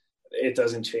it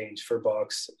doesn't change for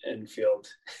box and field.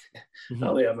 Mm-hmm. I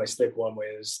only have my stick one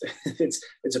way.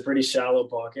 It's a pretty shallow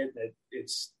pocket.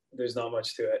 There's not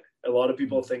much to it. A lot of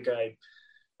people think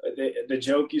the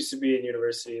joke used to be in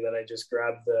university that I just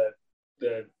grabbed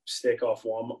the stick off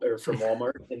Walmart or from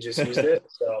Walmart and just used it.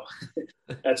 So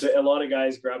that's what, a lot of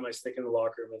guys grab my stick in the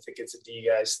locker room and think it's a D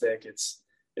guy stick.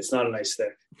 It's not a nice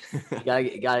stick.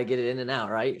 You gotta get it in and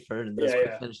out, right? For those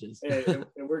quick finishes. It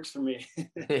works for me.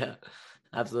 Yeah,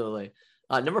 absolutely.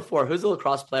 Number 4, who's a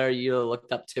lacrosse player you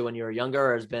looked up to when you were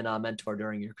younger or has been a mentor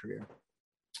during your career?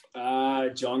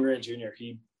 John Grant Jr.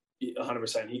 He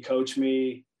 100%. He coached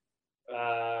me.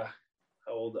 How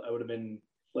old? I would have been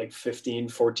like 15,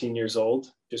 14 years old,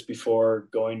 just before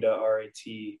going to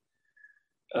RIT,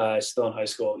 still in high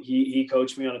school. He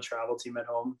coached me on a travel team at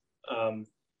home.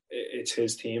 It's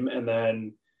his team. And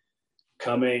then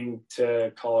coming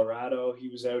to Colorado, he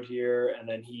was out here, and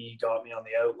then he got me on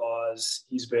the Outlaws.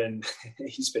 He's been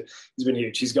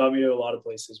huge. He's got me to a lot of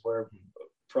places where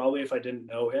probably if I didn't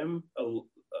know him,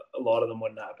 a lot of them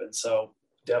wouldn't happen. So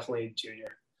definitely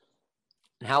Junior.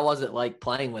 And how was it like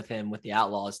playing with him with the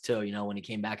Outlaws too, you know, when he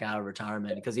came back out of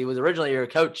retirement? Because he was originally your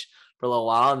coach for a little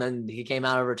while, and then he came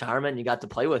out of retirement and you got to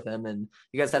play with him, and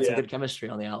you guys had some good chemistry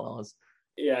on the Outlaws.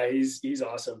 Yeah, he's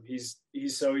awesome. He's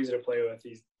so easy to play with.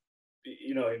 He's,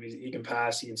 you know, he can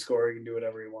pass, he can score, he can do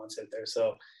whatever he wants out there.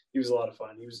 So he was a lot of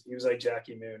fun. He was like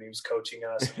Jackie Moon. He was coaching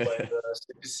us and playing with us.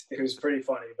 It was pretty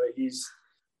funny, but he's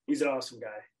an awesome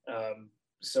guy.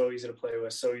 So easy to play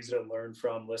with, so easy to learn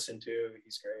from, listen to.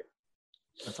 He's great.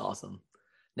 That's awesome.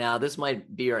 Now, this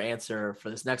might be your answer for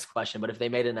this next question, but if they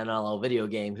made an NLL video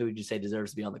game, who would you say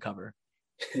deserves to be on the cover?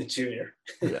 Junior.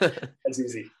 That's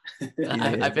easy.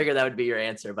 I figured that would be your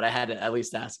answer, but I had to at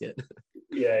least ask it.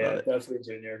 Yeah, definitely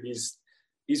Junior.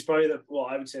 He's probably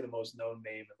I would say the most known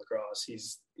name in lacrosse.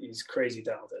 He's crazy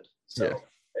talented. So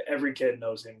every kid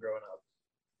knows him growing up.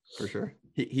 For sure.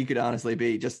 He could honestly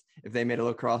be, just if they made a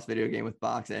lacrosse video game with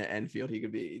box and field, he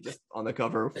could be just on the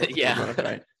cover.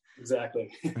 Right.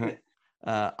 Exactly.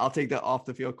 I'll take the off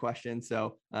the field question.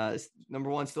 So number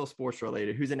 1, still sports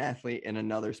related. Who's an athlete in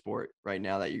another sport right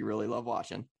now that you really love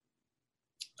watching?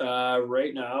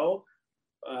 Right now,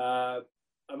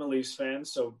 I'm a Leafs fan,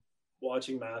 so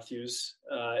watching Matthews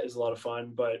is a lot of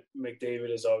fun, but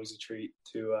McDavid is always a treat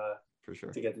to for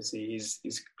sure to get to see.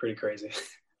 He's pretty crazy.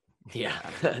 Yeah,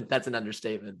 that's an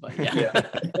understatement, but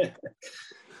yeah.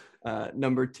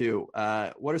 Number 2,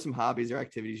 what are some hobbies or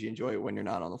activities you enjoy when you're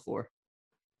not on the floor?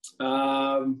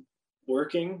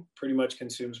 Working pretty much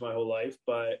consumes my whole life,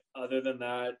 but other than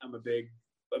that, I'm big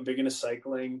into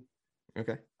cycling.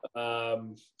 Okay. I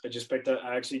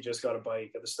actually just got a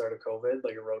bike at the start of COVID,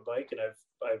 like a road bike, and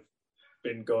I've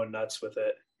been going nuts with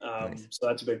it. Nice. So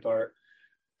that's a big part.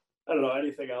 I don't know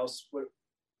anything else.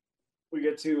 We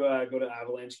get to go to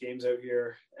Avalanche games out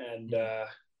here and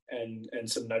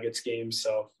some Nuggets games.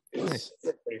 So it's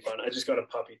pretty fun. I just got a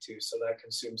puppy too, so that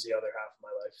consumes the other half of my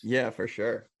life. Yeah, for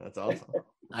sure. That's awesome.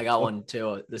 I got one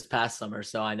too this past summer,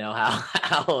 so I know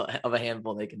how of a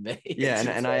handful they can be. Yeah,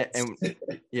 and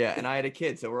I had a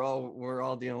kid, so we're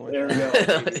all dealing with there we go.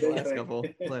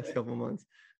 the last couple months.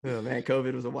 Oh man,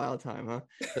 COVID was a wild time,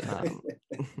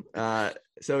 huh?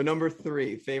 So number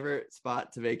 3, favorite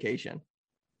spot to vacation.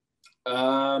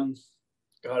 God,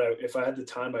 if I had the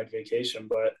time, I'd vacation,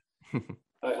 but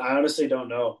I honestly don't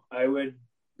know.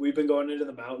 We've been going into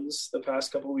the mountains the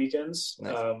past couple weekends,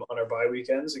 nice. On our bye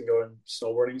weekends and going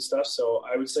snowboarding and stuff. So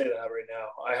I would say that right now.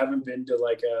 I haven't been to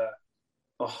like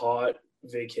a hot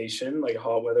vacation, like a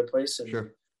hot weather place in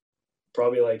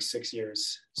probably like 6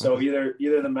 years. So either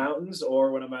the mountains,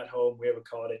 or when I'm at home, we have a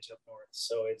cottage up north.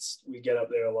 So we get up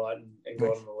there a lot and go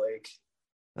on the lake.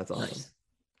 That's awesome.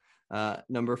 Nice.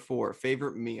 Number 4,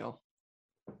 favorite meal.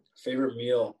 Favorite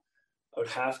meal. I would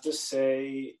have to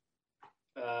say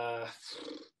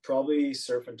probably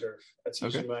surf and turf. That's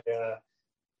usually my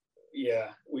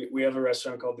we have a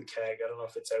restaurant called The Keg. I don't know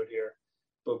if it's out here,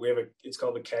 but it's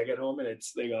called The Keg at home, and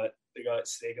they got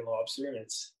steak and lobster, and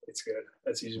it's good.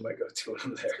 That's usually my go-to when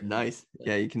I'm there. Nice.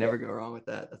 Yeah, you can never go wrong with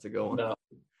that. That's a good one. No.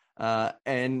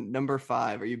 And number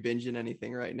 5, are you binging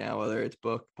anything right now, whether it's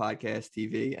book, podcast,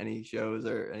 TV, any shows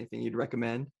or anything you'd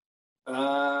recommend?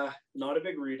 Not a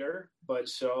big reader, but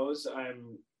shows.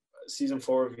 I'm season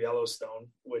 4 of Yellowstone,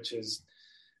 which is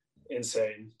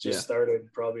insane.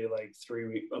 Started probably like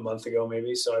a month ago,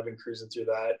 maybe. So I've been cruising through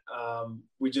that.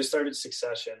 We just started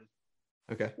Succession.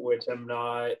 Okay. Which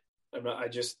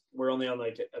we're only on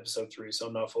like episode 3, so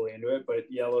I'm not fully into it, but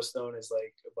Yellowstone is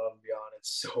like above and beyond.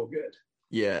 It's so good.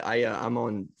 Yeah, I'm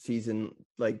on season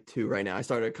like 2 right now. I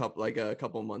started a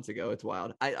couple of months ago. It's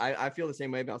wild. I feel the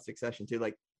same way about Succession too.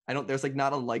 Like there's like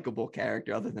not a likable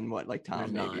character other than what, like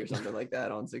Tom maybe or something like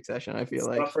that on Succession. I feel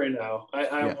it's tough right now.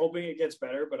 I'm hoping it gets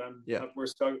better, but we're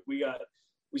stuck.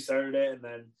 We started it, and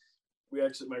then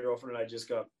my girlfriend and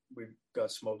I we got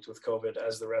smoked with COVID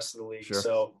as the rest of the league. Sure.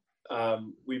 So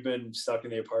we've been stuck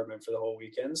in the apartment for the whole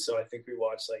weekend. So I think we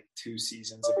watched like 2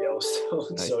 seasons of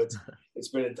Yellowstone. Nice. So it's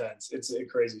been intense. It's a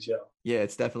crazy show. Yeah,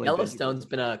 it's definitely Yellowstone's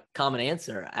been a common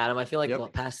answer, Adam. I feel like the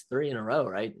past 3 in a row,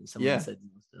 right? Someone said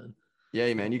Yellowstone.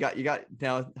 Yeah, man, you got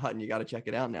now, Hutton. You got to check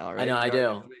it out now, right? I know, I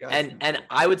do. And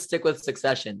I would stick with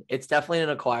Succession. It's definitely an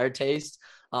acquired taste.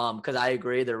 Because I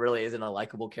agree, there really isn't a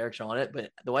likable character on it.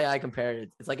 But the way I compare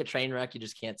it, it's like a train wreck. You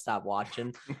just can't stop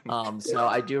watching. So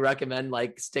I do recommend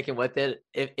like sticking with it.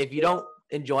 If you don't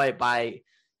enjoy it by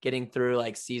getting through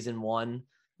like season 1,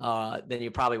 then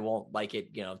you probably won't like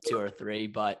it, 2 or 3.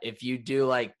 But if you do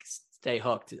like stay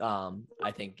hooked,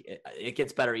 I think it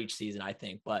gets better each season, I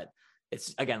think. But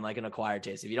it's, again, like an acquired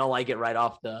taste. If you don't like it right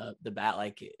off the bat,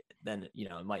 then,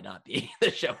 it might not be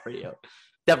the show for you.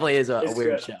 Definitely is a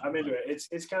weird show. I'm into it.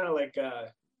 It's kind of like, I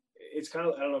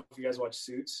don't know if you guys watch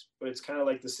Suits, but it's kind of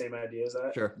like the same idea as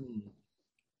that. Sure.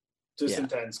 Just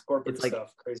intense corporate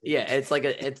stuff. Crazy. Yeah.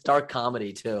 It's dark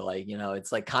comedy too. Like,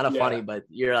 it's like kind of funny, but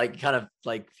you're like kind of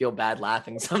like feel bad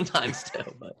laughing sometimes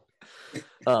too. But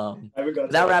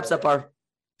that wraps up our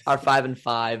 5 and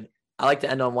 5. I like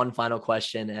to end on one final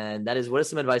question, and that is, what is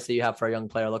some advice that you have for a young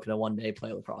player looking to one day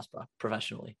play lacrosse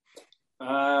professionally?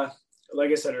 Like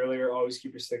I said earlier, always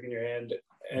keep your stick in your hand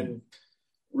and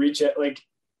reach out, like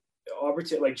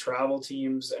opportunity, like travel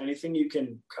teams, anything you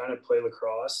can kind of play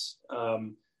lacrosse.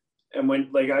 And when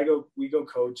we go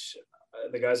coach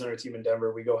the guys on our team in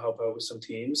Denver, we go help out with some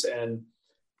teams, and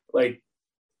like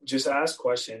just ask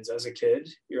questions. As a kid,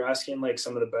 you're asking like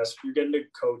some of the best. You're getting to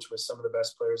coach with some of the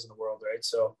best players in the world, right?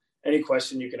 So any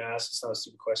question you can ask, it's not a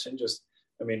stupid question. Just,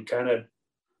 kind of,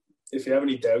 if you have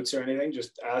any doubts or anything,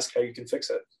 just ask how you can fix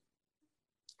it.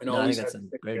 And always have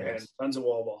great hand. Tons of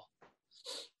wall ball.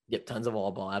 Yep, tons of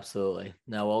wall ball. Absolutely.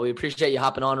 No, well, we appreciate you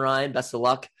hopping on, Ryan. Best of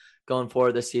luck going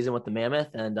forward this season with the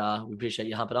Mammoth, and we appreciate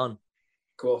you hopping on.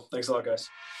 Cool. Thanks a lot, guys.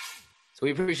 So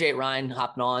we appreciate Ryan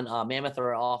hopping on. Mammoth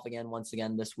are off once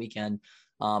again this weekend.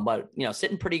 But,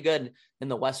 sitting pretty good in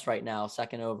the West right now,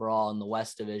 second overall in the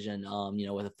West division,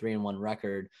 with a 3-1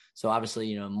 record. So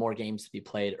obviously, more games to be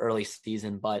played early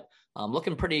season, but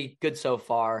looking pretty good so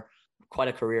far. Quite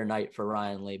a career night for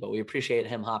Ryan Lee, but we appreciate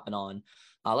him hopping on.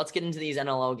 Let's get into these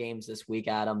NLL games this week,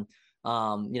 Adam.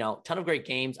 Ton of great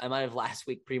games. I might have last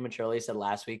week prematurely said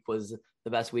last week was the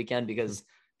best weekend because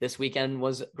this weekend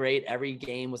was great. Every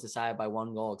game was decided by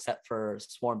 1 goal except for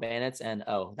Swarm Bandits. And,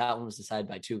 that one was decided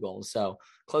by 2 goals. So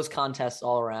close contests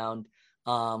all around.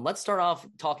 Let's start off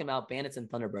talking about Bandits and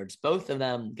Thunderbirds. Both of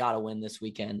them got a win this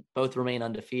weekend. Both remain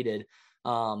undefeated,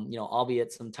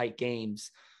 albeit some tight games.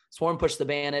 Swarm pushed the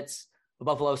Bandits.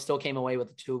 Buffalo still came away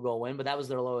with a 2-goal win, but that was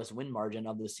their lowest win margin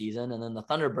of the season. And then the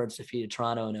Thunderbirds defeated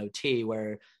Toronto in OT,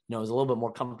 where, it was a little bit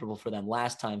more comfortable for them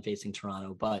last time facing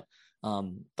Toronto. But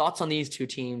thoughts on these two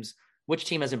teams? Which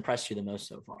team has impressed you the most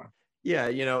so far? Yeah,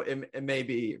 it may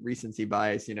be recency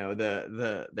bias.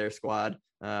 Their squad,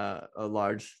 a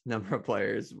large number of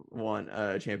players won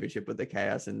a championship with the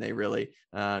Chaos, and they really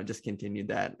just continued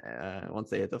that once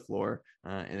they hit the floor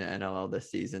in the NLL this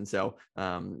season. So,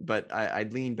 but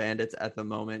I'd lean Bandits at the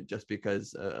moment just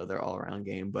because of their all-around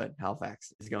game. But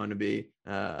Halifax is going to be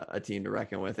a team to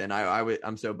reckon with, and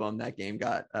I'm so bummed that game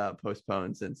got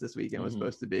postponed since this weekend was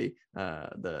supposed to be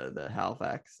the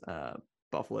Halifax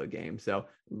Buffalo game. So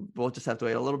we'll just have to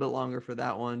wait a little bit longer for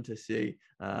that one to see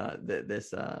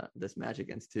this match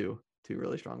against two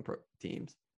really strong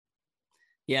teams.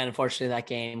 Yeah, and unfortunately that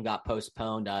game got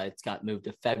postponed. It's got moved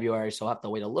to February, so I'll have to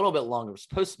wait a little bit longer. It was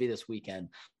supposed to be this weekend.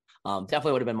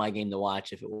 Definitely would have been my game to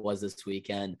watch if it was this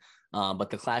weekend. But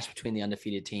the clash between the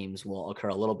undefeated teams will occur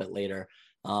a little bit later.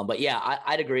 But yeah,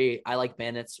 I'd agree. I like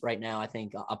Bandits right now. I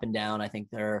think up and down. I think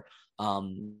they're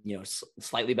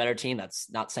slightly better team. That's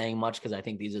not saying much because I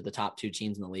think these are the top 2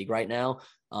 teams in the league right now.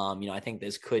 I think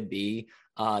this could be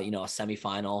a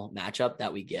semifinal matchup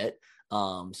that we get.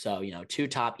 So 2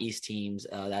 top East teams.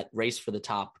 That race for the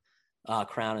top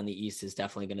crown in the East is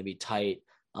definitely going to be tight.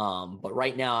 But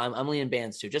right now I'm leaning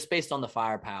Bandits too, just based on the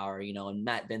firepower, and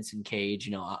Matt Vincent Cage,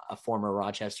 a former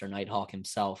Rochester Nighthawk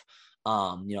himself,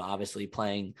 obviously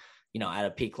playing, at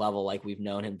a peak level like we've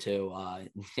known him to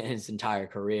his entire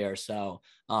career. So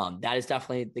that is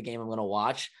definitely the game I'm going to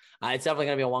watch. It's definitely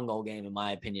going to be a 1-goal game, in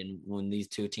my opinion, when these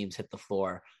 2 teams hit the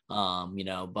floor,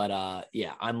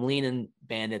 yeah, I'm leaning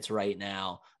Bandits right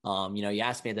now. You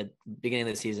asked me at the beginning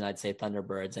of the season, I'd say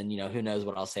Thunderbirds, and, who knows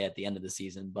what I'll say at the end of the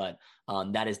season, but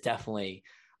that is definitely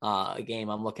a game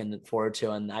I'm looking forward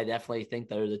to. And I definitely think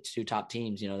they're the two top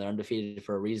teams. They're undefeated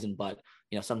for a reason, but,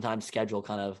 sometimes schedule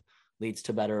kind of leads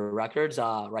to better records.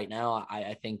 Right now,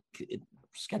 I think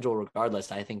schedule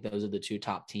regardless, I think those are the two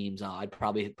top teams. I'd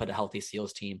probably put a healthy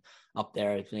Seals team up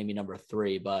there. It's maybe number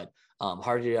 3, but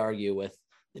hard to argue with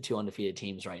the two undefeated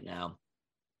teams right now.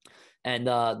 And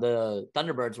the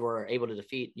Thunderbirds were able to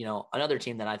defeat, another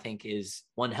team that I think is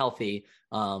one healthy,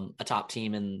 a top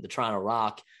team in the Toronto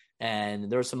Rock. And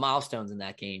there were some milestones in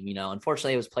that game.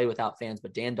 Unfortunately, it was played without fans,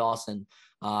 but Dan Dawson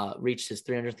reached his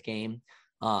 300th game.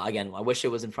 Again, I wish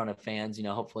it was in front of fans.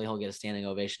 Hopefully he'll get a standing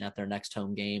ovation at their next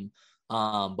home game.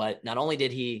 But not only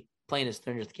did he play in his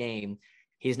 300th game,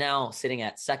 he's now sitting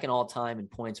at second all-time in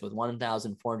points with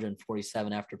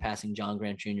 1,447 after passing John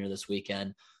Grant Jr. this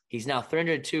weekend. He's now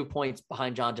 302 points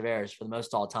behind John Tavares for the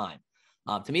most all-time.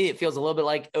 To me, it feels a little bit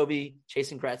like Obi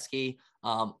chasing Gretzky.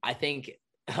 I think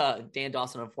Dan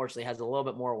Dawson, unfortunately, has a little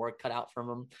bit more work cut out from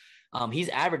him. He's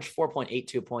averaged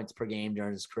 4.82 points per game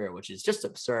during his career, which is just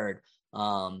absurd.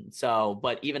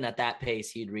 But even at that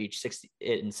pace, he'd reach 60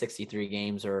 in 63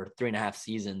 games or 3.5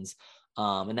 seasons.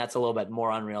 And that's a little bit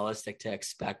more unrealistic to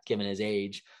expect given his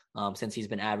age, since he's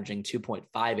been averaging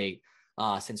 2.58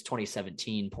 since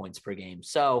 2017 points per game.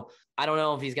 So I don't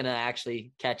know if he's going to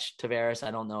actually catch Tavares.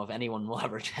 I don't know if anyone will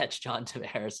ever catch John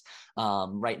Tavares.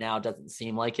 Right now, it doesn't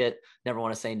seem like it. Never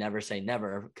want to say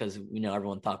never, because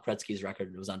everyone thought Gretzky's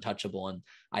record was untouchable, and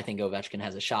I think Ovechkin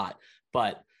has a shot.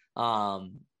 But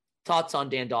thoughts on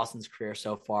Dan Dawson's career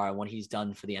so far and what he's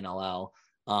done for the NLL.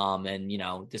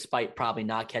 And, despite probably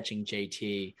not catching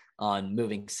JT on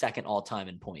moving second all time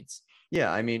in points. Yeah.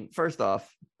 I mean, first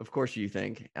off, of course you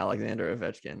think Alexander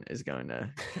Ovechkin is going to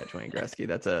catch Wayne Gretzky.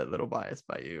 That's a little biased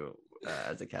by you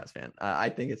as a Cavs fan. I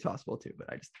think it's possible too,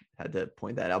 but I just had to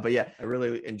point that out. But yeah, I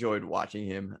really enjoyed watching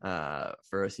him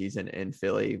for a season in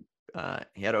Philly.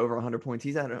 He had over 100 points.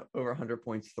 He's had over 100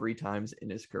 points 3 times in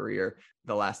his career.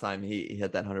 The last time he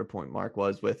hit that 100-point mark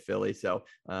was with Philly. So,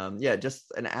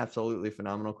 just an absolutely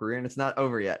phenomenal career, and it's not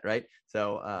over yet, right?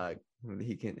 So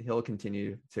he'll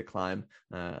continue to climb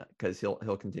because he'll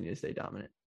continue to stay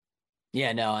dominant.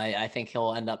 Yeah, no, I think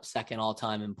he'll end up second all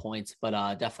time in points, but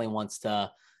definitely wants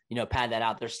to pad that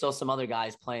out. There's still some other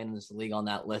guys playing in this league on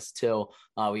that list too.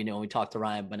 We talked to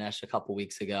Ryan Benesh a couple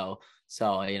weeks ago.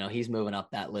 So, he's moving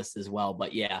up that list as well.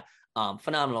 But yeah,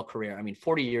 phenomenal career. I mean,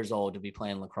 40 years old to be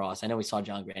playing lacrosse. I know we saw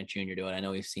John Grant Jr. do it. I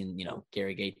know we've seen,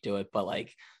 Gary Gait do it, but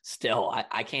still,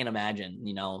 I can't imagine,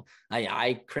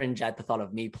 I cringe at the thought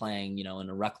of me playing, in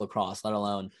a rec lacrosse, let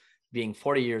alone being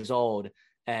 40 years old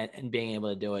and being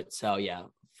able to do it. So yeah,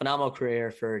 phenomenal career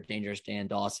for Dangerous Dan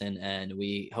Dawson. And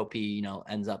we hope he,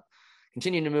 ends up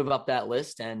continuing to move up that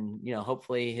list, and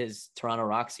hopefully his Toronto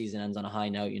Rock season ends on a high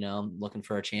note. Looking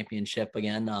for a championship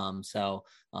again.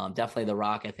 Definitely the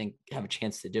Rock, I think, have a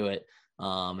chance to do it.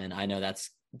 And I know that's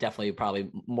definitely probably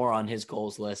more on his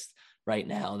goals list right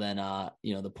now than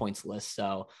the points list.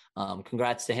 So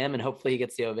congrats to him, and hopefully he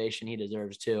gets the ovation he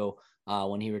deserves too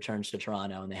when he returns to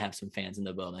Toronto and they have some fans in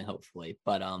the building, hopefully.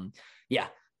 But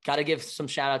got to give some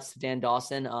shout outs to Dan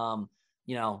Dawson.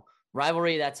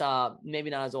 Rivalry that's maybe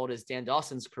not as old as Dan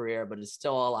Dawson's career, but is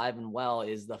still alive and well,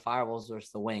 is the Firewolves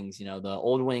versus the Wings, the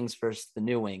old Wings versus the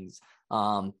new Wings.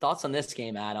 Thoughts on this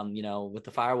game, Adam? With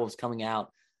the Firewolves coming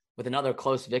out with another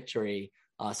close victory,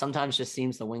 sometimes just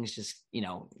seems the Wings just,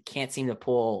 can't seem to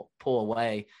pull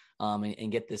away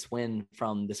and get this win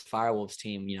from this Firewolves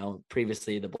team,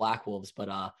 previously the Black Wolves. But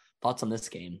thoughts on this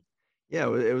game?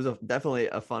 Yeah, it was definitely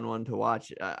a fun one to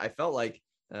watch. I felt like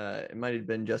it might have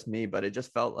been just me, but it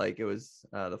just felt like it was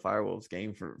the Firewolves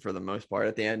game for the most part.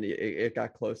 At the end, it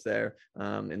got close there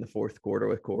in the fourth quarter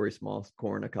with Corey Small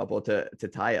scoring a couple to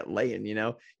tie it late. And,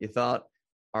 you thought,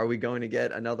 are we going to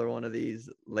get another one of these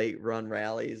late run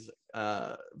rallies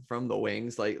from the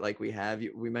Wings like we have?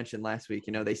 We mentioned last week,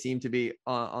 they seem to be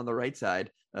on the right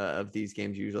side of these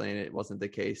games usually, and it wasn't the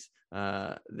case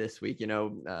this week.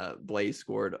 Blaze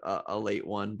scored a late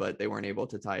one, but they weren't able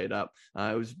to tie it up.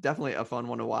 It was definitely a fun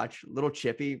one to watch. A little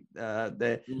chippy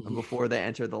before they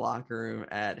entered the locker room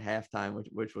at halftime,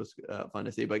 which was fun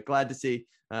to see. But glad to see,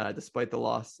 despite the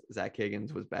loss, Zach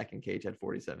Higgins was back in cage, had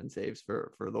 47 saves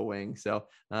for the Wings. So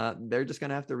they're just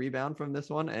going to have to rebound from this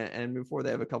one and move forward.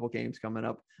 They have a couple games coming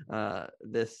up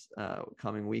this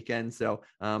coming weekend. So,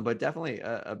 but definitely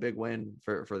a big win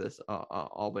for this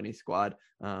Albany squad.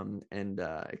 And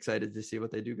excited to see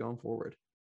what they do going forward.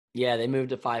 Yeah, they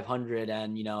moved to 500,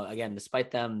 and again, despite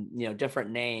them, different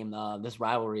name, this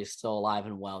rivalry is still alive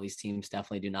and well. These teams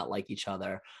definitely do not like each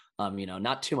other.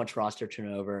 Not too much roster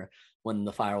turnover when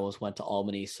the Firewolves went to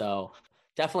Albany, so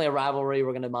definitely a rivalry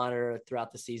we're going to monitor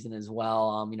throughout the season as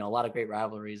well. A lot of great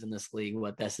rivalries in this league,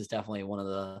 but this is definitely one of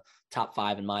the top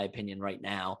 5 in my opinion right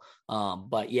now.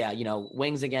 But yeah,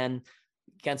 Wings again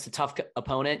against a tough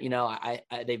opponent.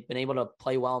 They've been able to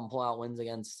play well and pull out wins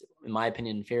against, in my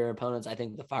opinion, inferior opponents. I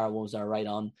think the Firewolves are right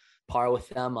on par with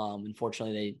them.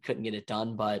 Unfortunately, they couldn't get it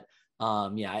done, but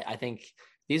I think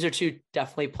these are 2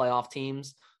 definitely playoff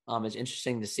teams. It's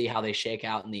interesting to see how they shake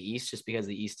out in the East, just because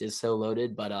the East is so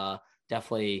loaded, but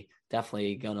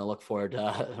definitely going to look forward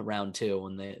to round 2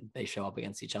 when they show up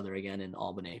against each other again in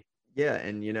Albany. Yeah.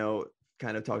 And,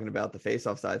 kind of talking about the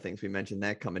face-off side of things, we mentioned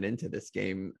that coming into this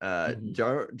game,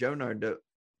 Joe Nardella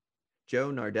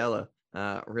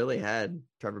really had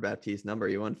Trevor Baptiste's number.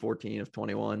 He won 14 of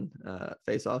 21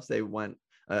 face-offs. They went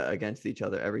against each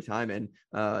other every time. And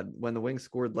when the Wings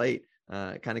scored late,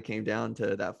 it kind of came down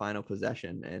to that final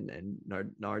possession, and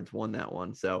Nards won that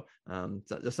one. So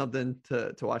just something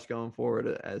to watch going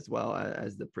forward as well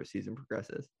as the season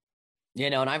progresses.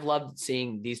 And I've loved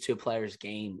seeing these 2 players'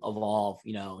 game evolve,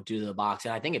 due to the box.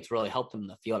 And I think it's really helped them in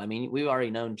the field. I mean, we've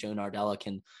already known Joe Nardella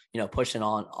can, push it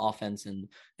on offense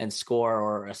and score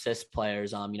or assist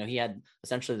players. He had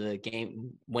essentially the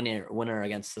game winner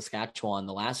against Saskatchewan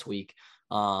the last week.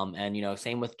 And,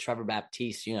 same with Trevor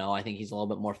Baptiste, I think he's a little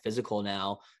bit more physical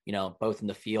now, both in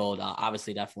the field,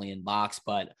 obviously definitely in box,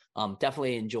 but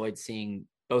definitely enjoyed seeing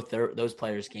both those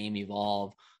players' game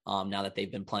evolve now that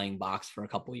they've been playing box for a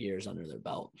couple of years under their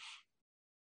belt.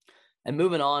 And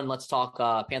moving on, let's talk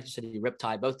Panther City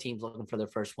Riptide. Both teams looking for their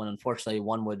first win. Unfortunately,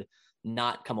 one would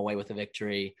not come away with a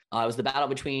victory. It was the battle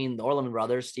between the Orleman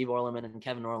brothers, Steve Orleman and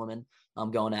Kevin Orleman,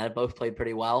 going at it. Both played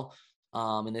pretty well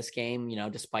in this game,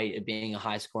 despite it being a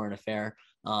high-scoring affair.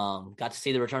 Got to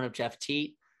see the return of Jeff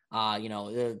Teat.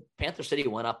 The Panther City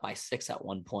went up by 6 at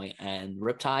one point, and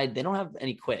Riptide, they don't have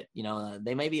any quit.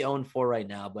 They may be 0-4 right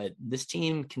now, but this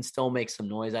team can still make some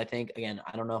noise, I think. Again,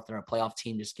 I don't know if they're a playoff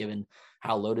team just given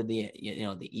how loaded the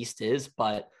East is,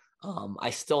 but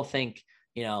I still think,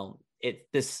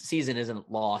 this season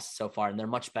isn't lost so far, and they're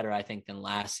much better, I think, than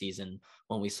last season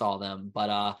when we saw them.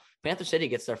 But Panther City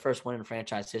gets their first win in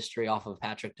franchise history off of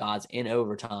Patrick Dodds in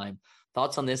overtime.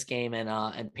 Thoughts on this game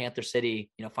and Panther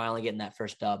City, finally getting that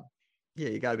first dub? Yeah,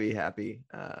 you got to be happy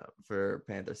for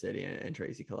Panther City and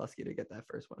Tracy Kelusky to get that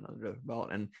first one under the belt.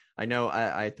 And I know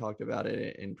I talked about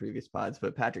it in previous pods,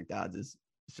 but Patrick Dodds is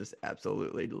just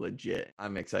absolutely legit.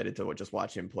 I'm excited to just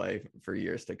watch him play for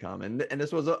years to come. And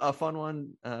this was a fun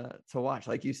one to watch.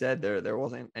 Like you said, there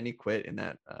wasn't any quit in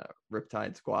that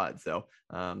Riptide squad. So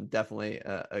definitely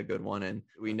a good one. And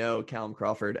we know Callum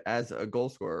Crawford as a goal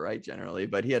scorer, right, generally,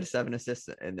 but he had 7 assists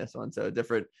in this one. So a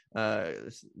different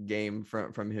game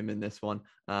from him in this one.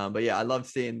 But yeah, I love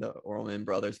seeing the Orleman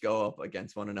brothers go up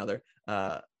against one another.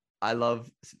 I love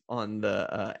on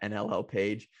the NLL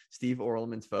page, Steve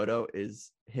Orleman's photo is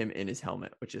him in his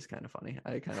helmet, which is kind of funny.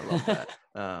 I kind of love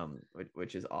that,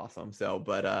 which is awesome. So,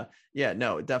 but yeah,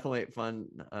 no, definitely fun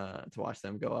to watch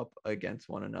them go up against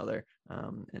one another.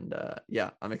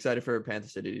 Yeah, I'm excited for Panther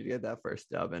City to get that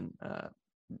first dub, and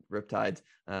Riptides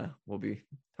will be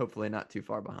hopefully not too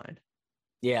far behind.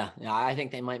 Yeah, I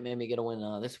think they might maybe get a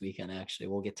win this weekend, actually.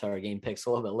 We'll get to our game picks a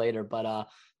little bit later. But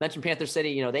mentioned Panther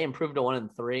City, they improved to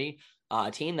 1-3.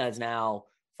 A team that is now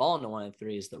fallen to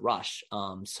 1-3 is the Rush.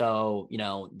 So,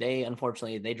 they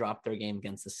unfortunately dropped their game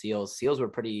against the Seals. Seals were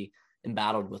pretty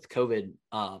embattled with COVID,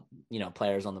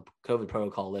 players on the COVID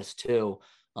protocol list too.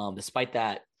 Despite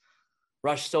that,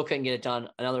 Rush still couldn't get it done.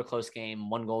 Another close game,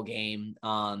 1-goal game.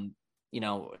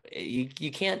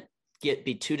 You can't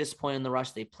be too disappointed in the Rush.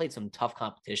 They played some tough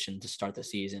competition to start the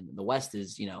season. The West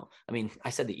is, I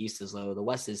said the East is low. The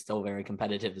West is still very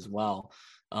competitive as well.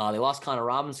 They lost Connor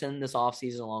Robinson this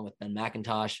offseason, along with Ben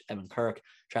McIntosh, Evan Kirk,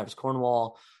 Travis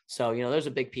Cornwall. So, those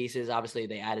are big pieces. Obviously,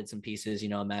 they added some pieces,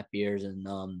 Matt Beers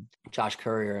and Josh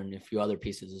Courier and a few other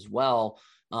pieces as well.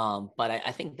 But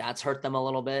I think that's hurt them a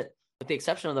little bit. With the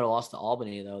exception of their loss to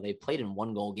Albany, though, they played in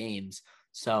 1-goal games.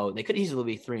 So they could easily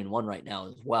be 3-1 right now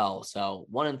as well. So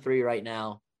 1-3 right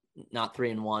now, not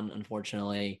 3-1,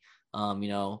 unfortunately.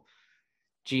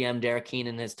 GM Derek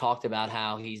Keenan has talked about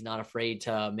how he's not afraid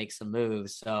to make some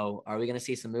moves. So are we going to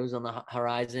see some moves on the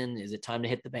horizon? Is it time to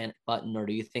hit the ban button, or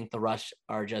do you think the Rush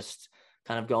are just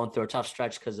kind of going through a tough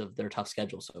stretch because of their tough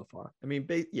schedule so far? I mean,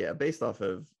 based off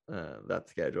of that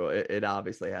schedule, it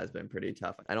obviously has been pretty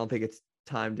tough. I don't think it's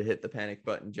time to hit the panic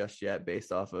button just yet,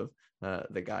 based off of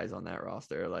the guys on that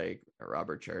roster like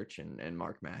Robert Church and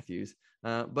Mark Matthews.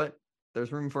 But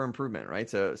there's room for improvement, right?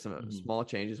 So some small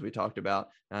changes we talked about,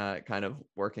 kind of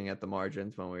working at the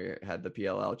margins when we had the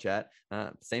PLL chat.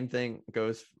 Same thing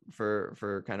goes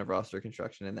for kind of roster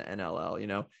construction in the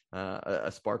NLL.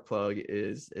 A spark plug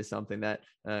is something that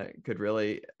could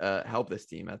really help this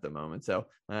team at the moment. So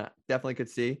definitely could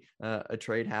see a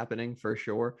trade happening for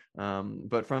sure.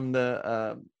 But from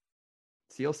the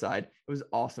Seal side, it was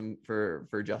awesome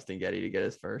for Justin Getty to get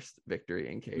his first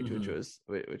victory in cage, which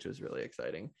was really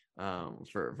exciting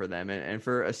for them and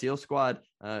for a Seal squad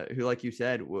who, like you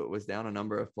said, was down a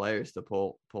number of players to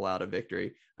pull out a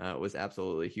victory was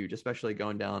absolutely huge, especially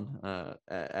going down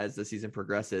as the season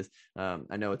progresses.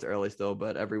 I know it's early still,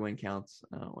 but every win counts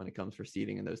when it comes for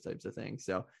seeding and those types of things.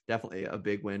 So definitely a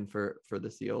big win for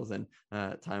the Seals, and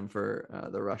time for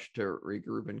the Rush to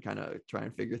regroup and kind of try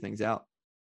and figure things out.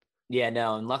 Yeah,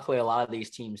 no, and luckily a lot of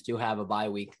these teams do have a bye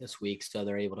week this week, so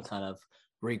they're able to kind of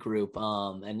regroup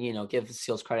and give the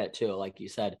Seals credit too. Like you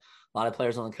said, a lot of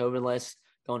players on the COVID list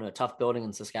going to a tough building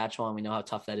in Saskatchewan. We know how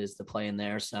tough that is to play in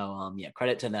there, so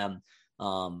credit to them.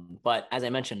 But as I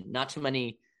mentioned, not too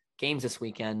many games this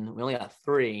weekend. We only got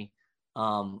 3.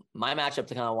 My matchup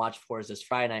to kind of watch for is this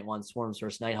Friday night one, Swarms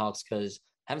versus Nighthawks, because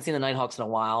I haven't seen the Nighthawks in a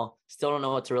while. Still don't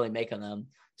know what to really make of them.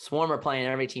 Swarm are playing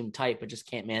every team tight, but just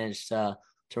can't manage to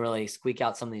really squeak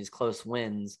out some of these close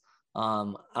wins.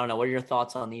 I don't know. What are your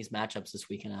thoughts on these matchups this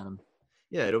weekend, Adam?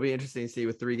 Yeah, it'll be interesting to see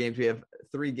with 3 games. We have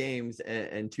 3 games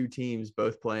and 2 teams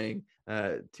both playing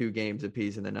 2 games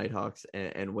apiece in the Nighthawks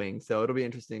and Wings. So it'll be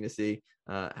interesting to see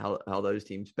how those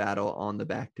teams battle on the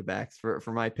back-to-backs.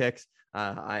 For my picks,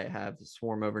 I have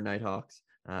Swarm over Nighthawks.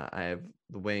 I have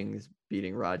the Wings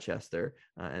beating Rochester,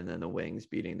 and then the Wings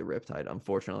beating the Riptide.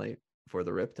 Unfortunately for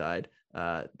the Riptide,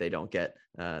 they don't get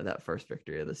that first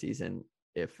victory of the season,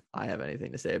 if I have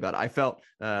anything to say about it. I felt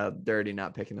dirty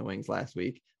not picking the Wings last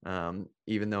week,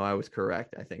 even though I was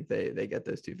correct. I think they get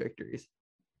those 2 victories.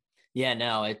 Yeah,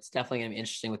 no, it's definitely going to be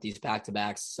interesting with these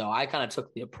back-to-backs. So I kind of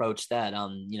took the approach that,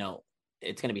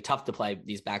 it's going to be tough to play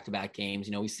these back-to-back games.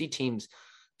 We see teams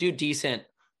do decent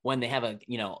when they have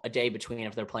a day between,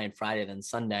 if they're playing Friday then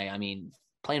Sunday. I mean,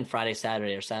 playing Friday,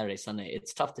 Saturday, or Saturday, Sunday,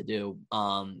 it's tough to do.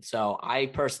 So I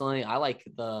personally, I like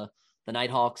the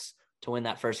Nighthawks to win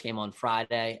that first game on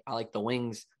Friday. I like the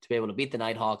Wings to be able to beat the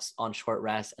Nighthawks on short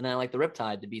rest. And then I like the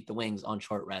Riptide to beat the Wings on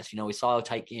short rest. We saw a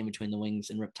tight game between the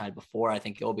Wings and Riptide before. I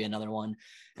think it will be another one.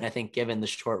 And I think given the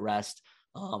short rest,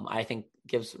 I think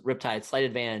gives Riptide slight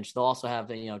advantage. They'll also have,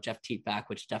 Jeff Teat back,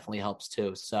 which definitely helps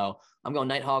too. So I'm going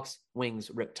Nighthawks, Wings,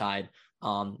 Riptide.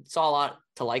 Saw a lot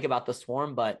to like about the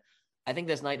Swarm, but I think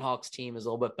this Nighthawks team is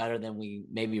a little bit better than we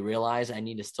maybe realize. I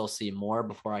need to still see more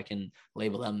before I can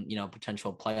label them,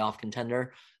 potential playoff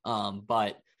contender.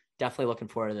 But definitely looking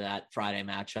forward to that Friday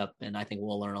matchup. And I think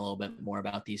we'll learn a little bit more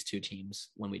about these 2 teams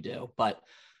when we do. But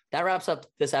that wraps up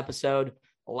this episode.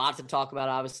 A lot to talk about,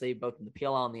 obviously, both in the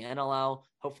PLL and the NLL.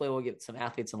 Hopefully we'll get some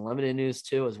Athletes Unlimited news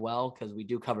too, as well, because we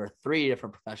do cover 3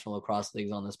 different professional lacrosse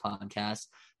leagues on this podcast.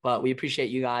 But we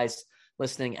appreciate you guys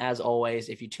listening as always.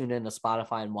 If you tuned in to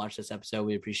Spotify and watched this episode,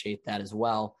 we appreciate that as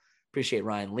well. Appreciate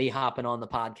Ryan Lee hopping on the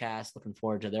podcast. Looking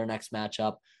forward to their next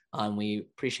matchup. We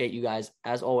appreciate you guys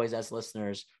as always as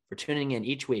listeners for tuning in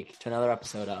each week to another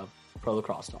episode of Pro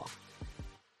Lacrosse Talk.